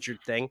PO, I'm injured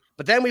thing.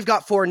 But then we've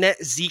got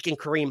Fournette, Zeke, and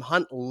Kareem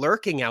Hunt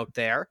lurking out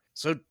there.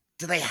 So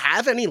do they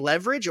have any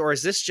leverage, or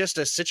is this just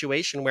a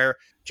situation where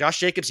Josh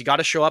Jacobs, you got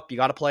to show up, you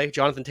got to play.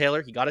 Jonathan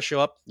Taylor, you got to show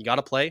up, you got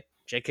to play.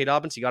 J.K.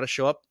 Dobbins, you got to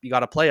show up, you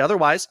got to play.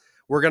 Otherwise,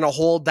 we're going to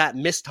hold that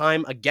missed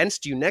time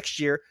against you next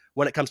year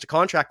when it comes to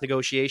contract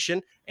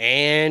negotiation,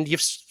 and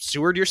you've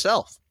sewered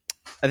yourself.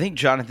 I think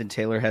Jonathan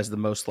Taylor has the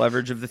most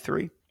leverage of the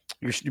 3.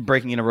 You're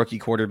breaking in a rookie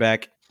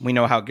quarterback. We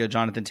know how good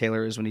Jonathan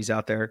Taylor is when he's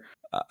out there.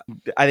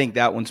 I think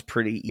that one's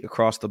pretty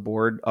across the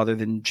board, other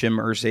than Jim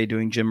Irsay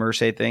doing Jim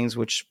Irsay things,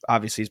 which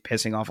obviously is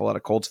pissing off a lot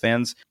of Colts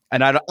fans.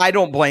 And I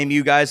don't blame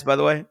you guys, by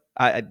the way.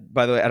 I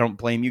don't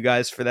blame you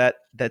guys for that.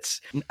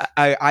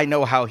 I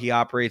know how he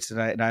operates,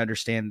 and I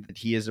understand that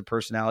he is a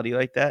personality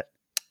like that.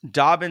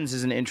 Dobbins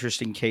is an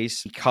interesting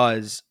case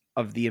because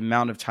of the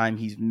amount of time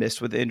he's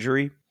missed with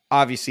injury.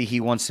 Obviously, he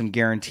wants some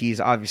guarantees.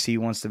 Obviously, he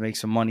wants to make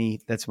some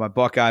money. That's my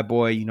Buckeye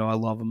boy. I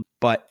love him.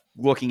 But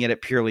looking at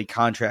it purely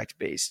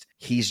contract-based,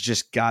 he's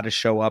just got to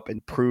show up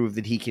and prove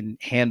that he can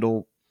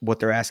handle what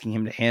they're asking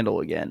him to handle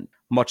again,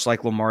 much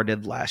like Lamar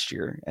did last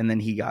year. And then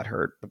he got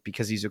hurt. But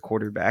because he's a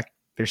quarterback,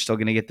 they're still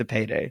going to get the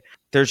payday.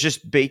 There's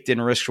just baked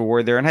in risk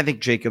reward there. And I think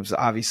Jacobs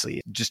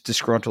obviously just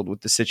disgruntled with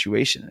the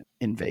situation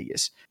in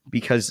Vegas,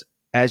 because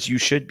as you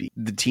should be,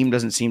 the team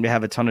doesn't seem to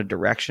have a ton of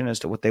direction as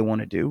to what they want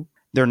to do.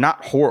 They're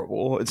not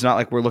horrible. It's not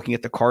like we're looking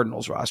at the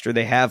Cardinals roster.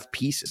 They have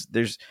pieces.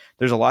 There's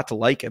a lot to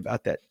like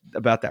about that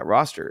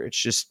roster.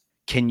 It's just,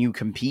 can you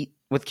compete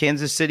with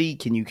Kansas City?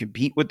 Can you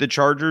compete with the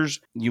Chargers?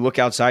 You look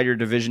outside your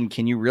division.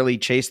 Can you really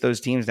chase those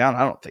teams down?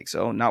 I don't think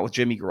so. Not with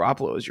Jimmy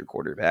Garoppolo as your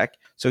quarterback.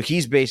 So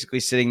he's basically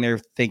sitting there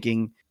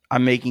thinking,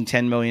 I'm making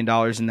 $10 million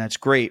and that's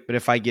great. But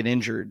if I get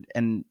injured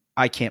and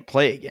I can't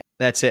play again,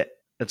 that's it.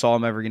 That's all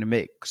I'm ever going to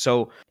make.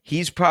 So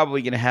he's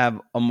probably going to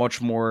have a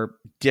much more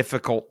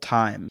difficult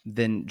time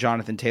than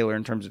Jonathan Taylor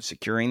in terms of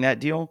securing that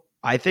deal,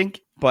 I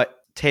think. But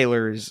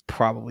Taylor is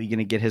probably going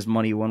to get his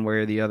money one way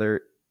or the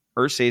other.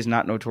 Irsay is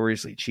not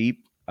notoriously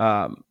cheap.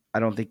 I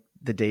don't think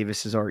the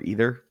Davises are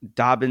either.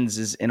 Dobbins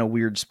is in a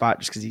weird spot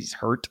just because he's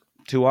hurt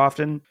too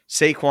often.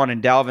 Saquon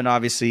and Dalvin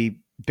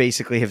obviously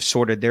basically have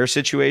sorted their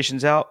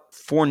situations out.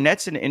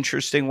 Fournette's an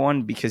interesting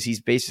one because he's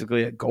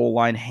basically a goal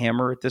line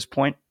hammer at this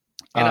point.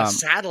 And a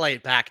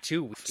satellite back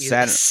too. He's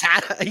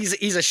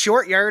a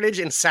short yardage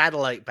and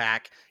satellite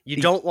back. You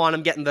don't want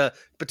him getting the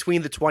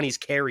between the 20s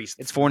carries.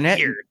 It's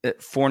weird.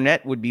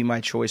 Fournette would be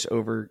my choice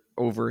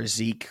over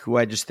Zeke, who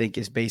I just think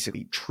is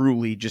basically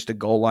truly just a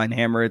goal line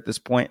hammer at this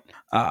point.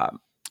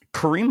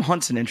 Kareem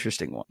Hunt's an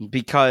interesting one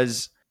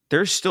because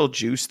there's still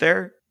juice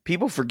there.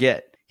 People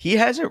forget. He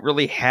hasn't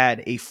really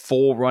had a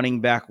full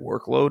running back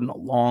workload in a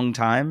long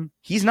time.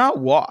 He's not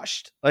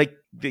washed. Like,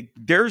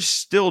 there's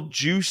still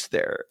juice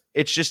there.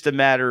 It's just a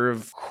matter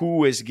of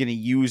who is going to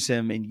use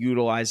him and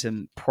utilize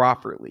him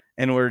properly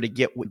in order to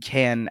get what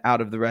can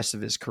out of the rest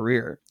of his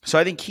career. So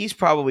I think he's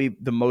probably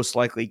the most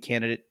likely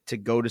candidate to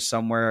go to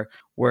somewhere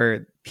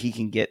where he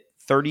can get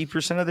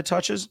 30% of the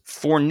touches.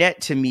 Fournette,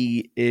 to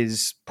me,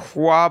 is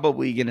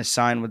probably going to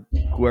sign with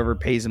whoever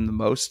pays him the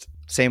most.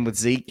 Same with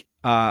Zeke.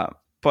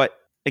 But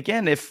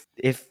again, if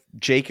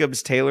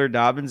Jacobs, Taylor,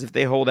 Dobbins, if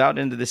they hold out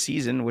into the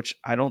season, which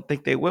I don't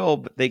think they will,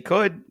 but they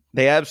could,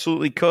 they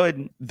absolutely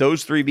could.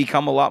 Those three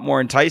become a lot more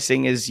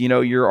enticing as, your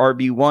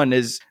RB1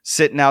 is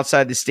sitting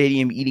outside the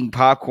stadium eating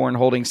popcorn,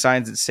 holding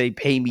signs that say,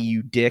 "Pay me,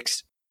 you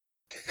dicks."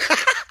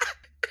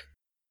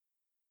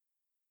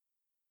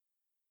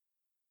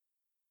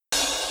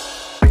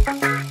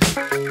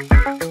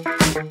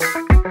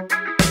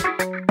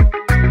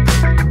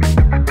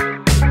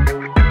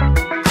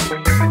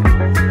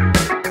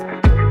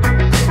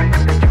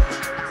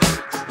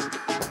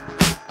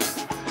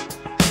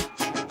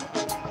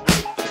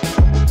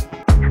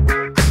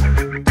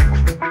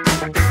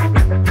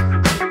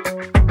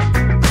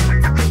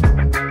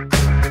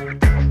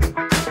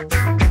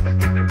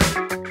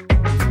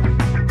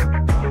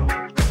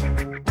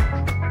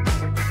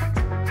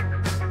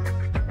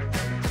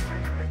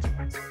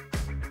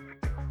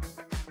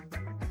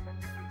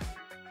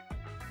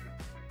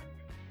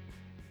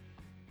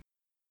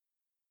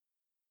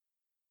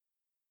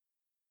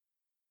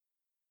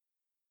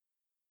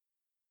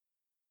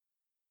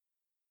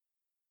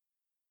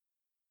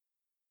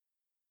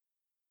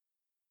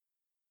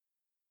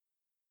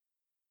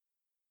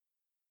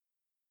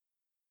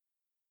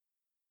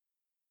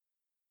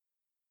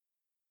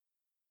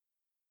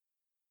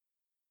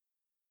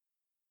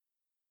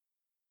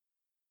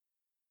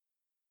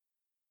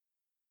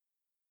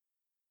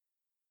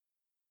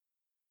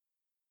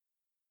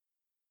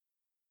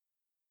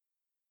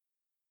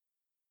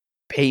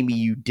 "Pay me,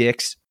 you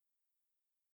dicks."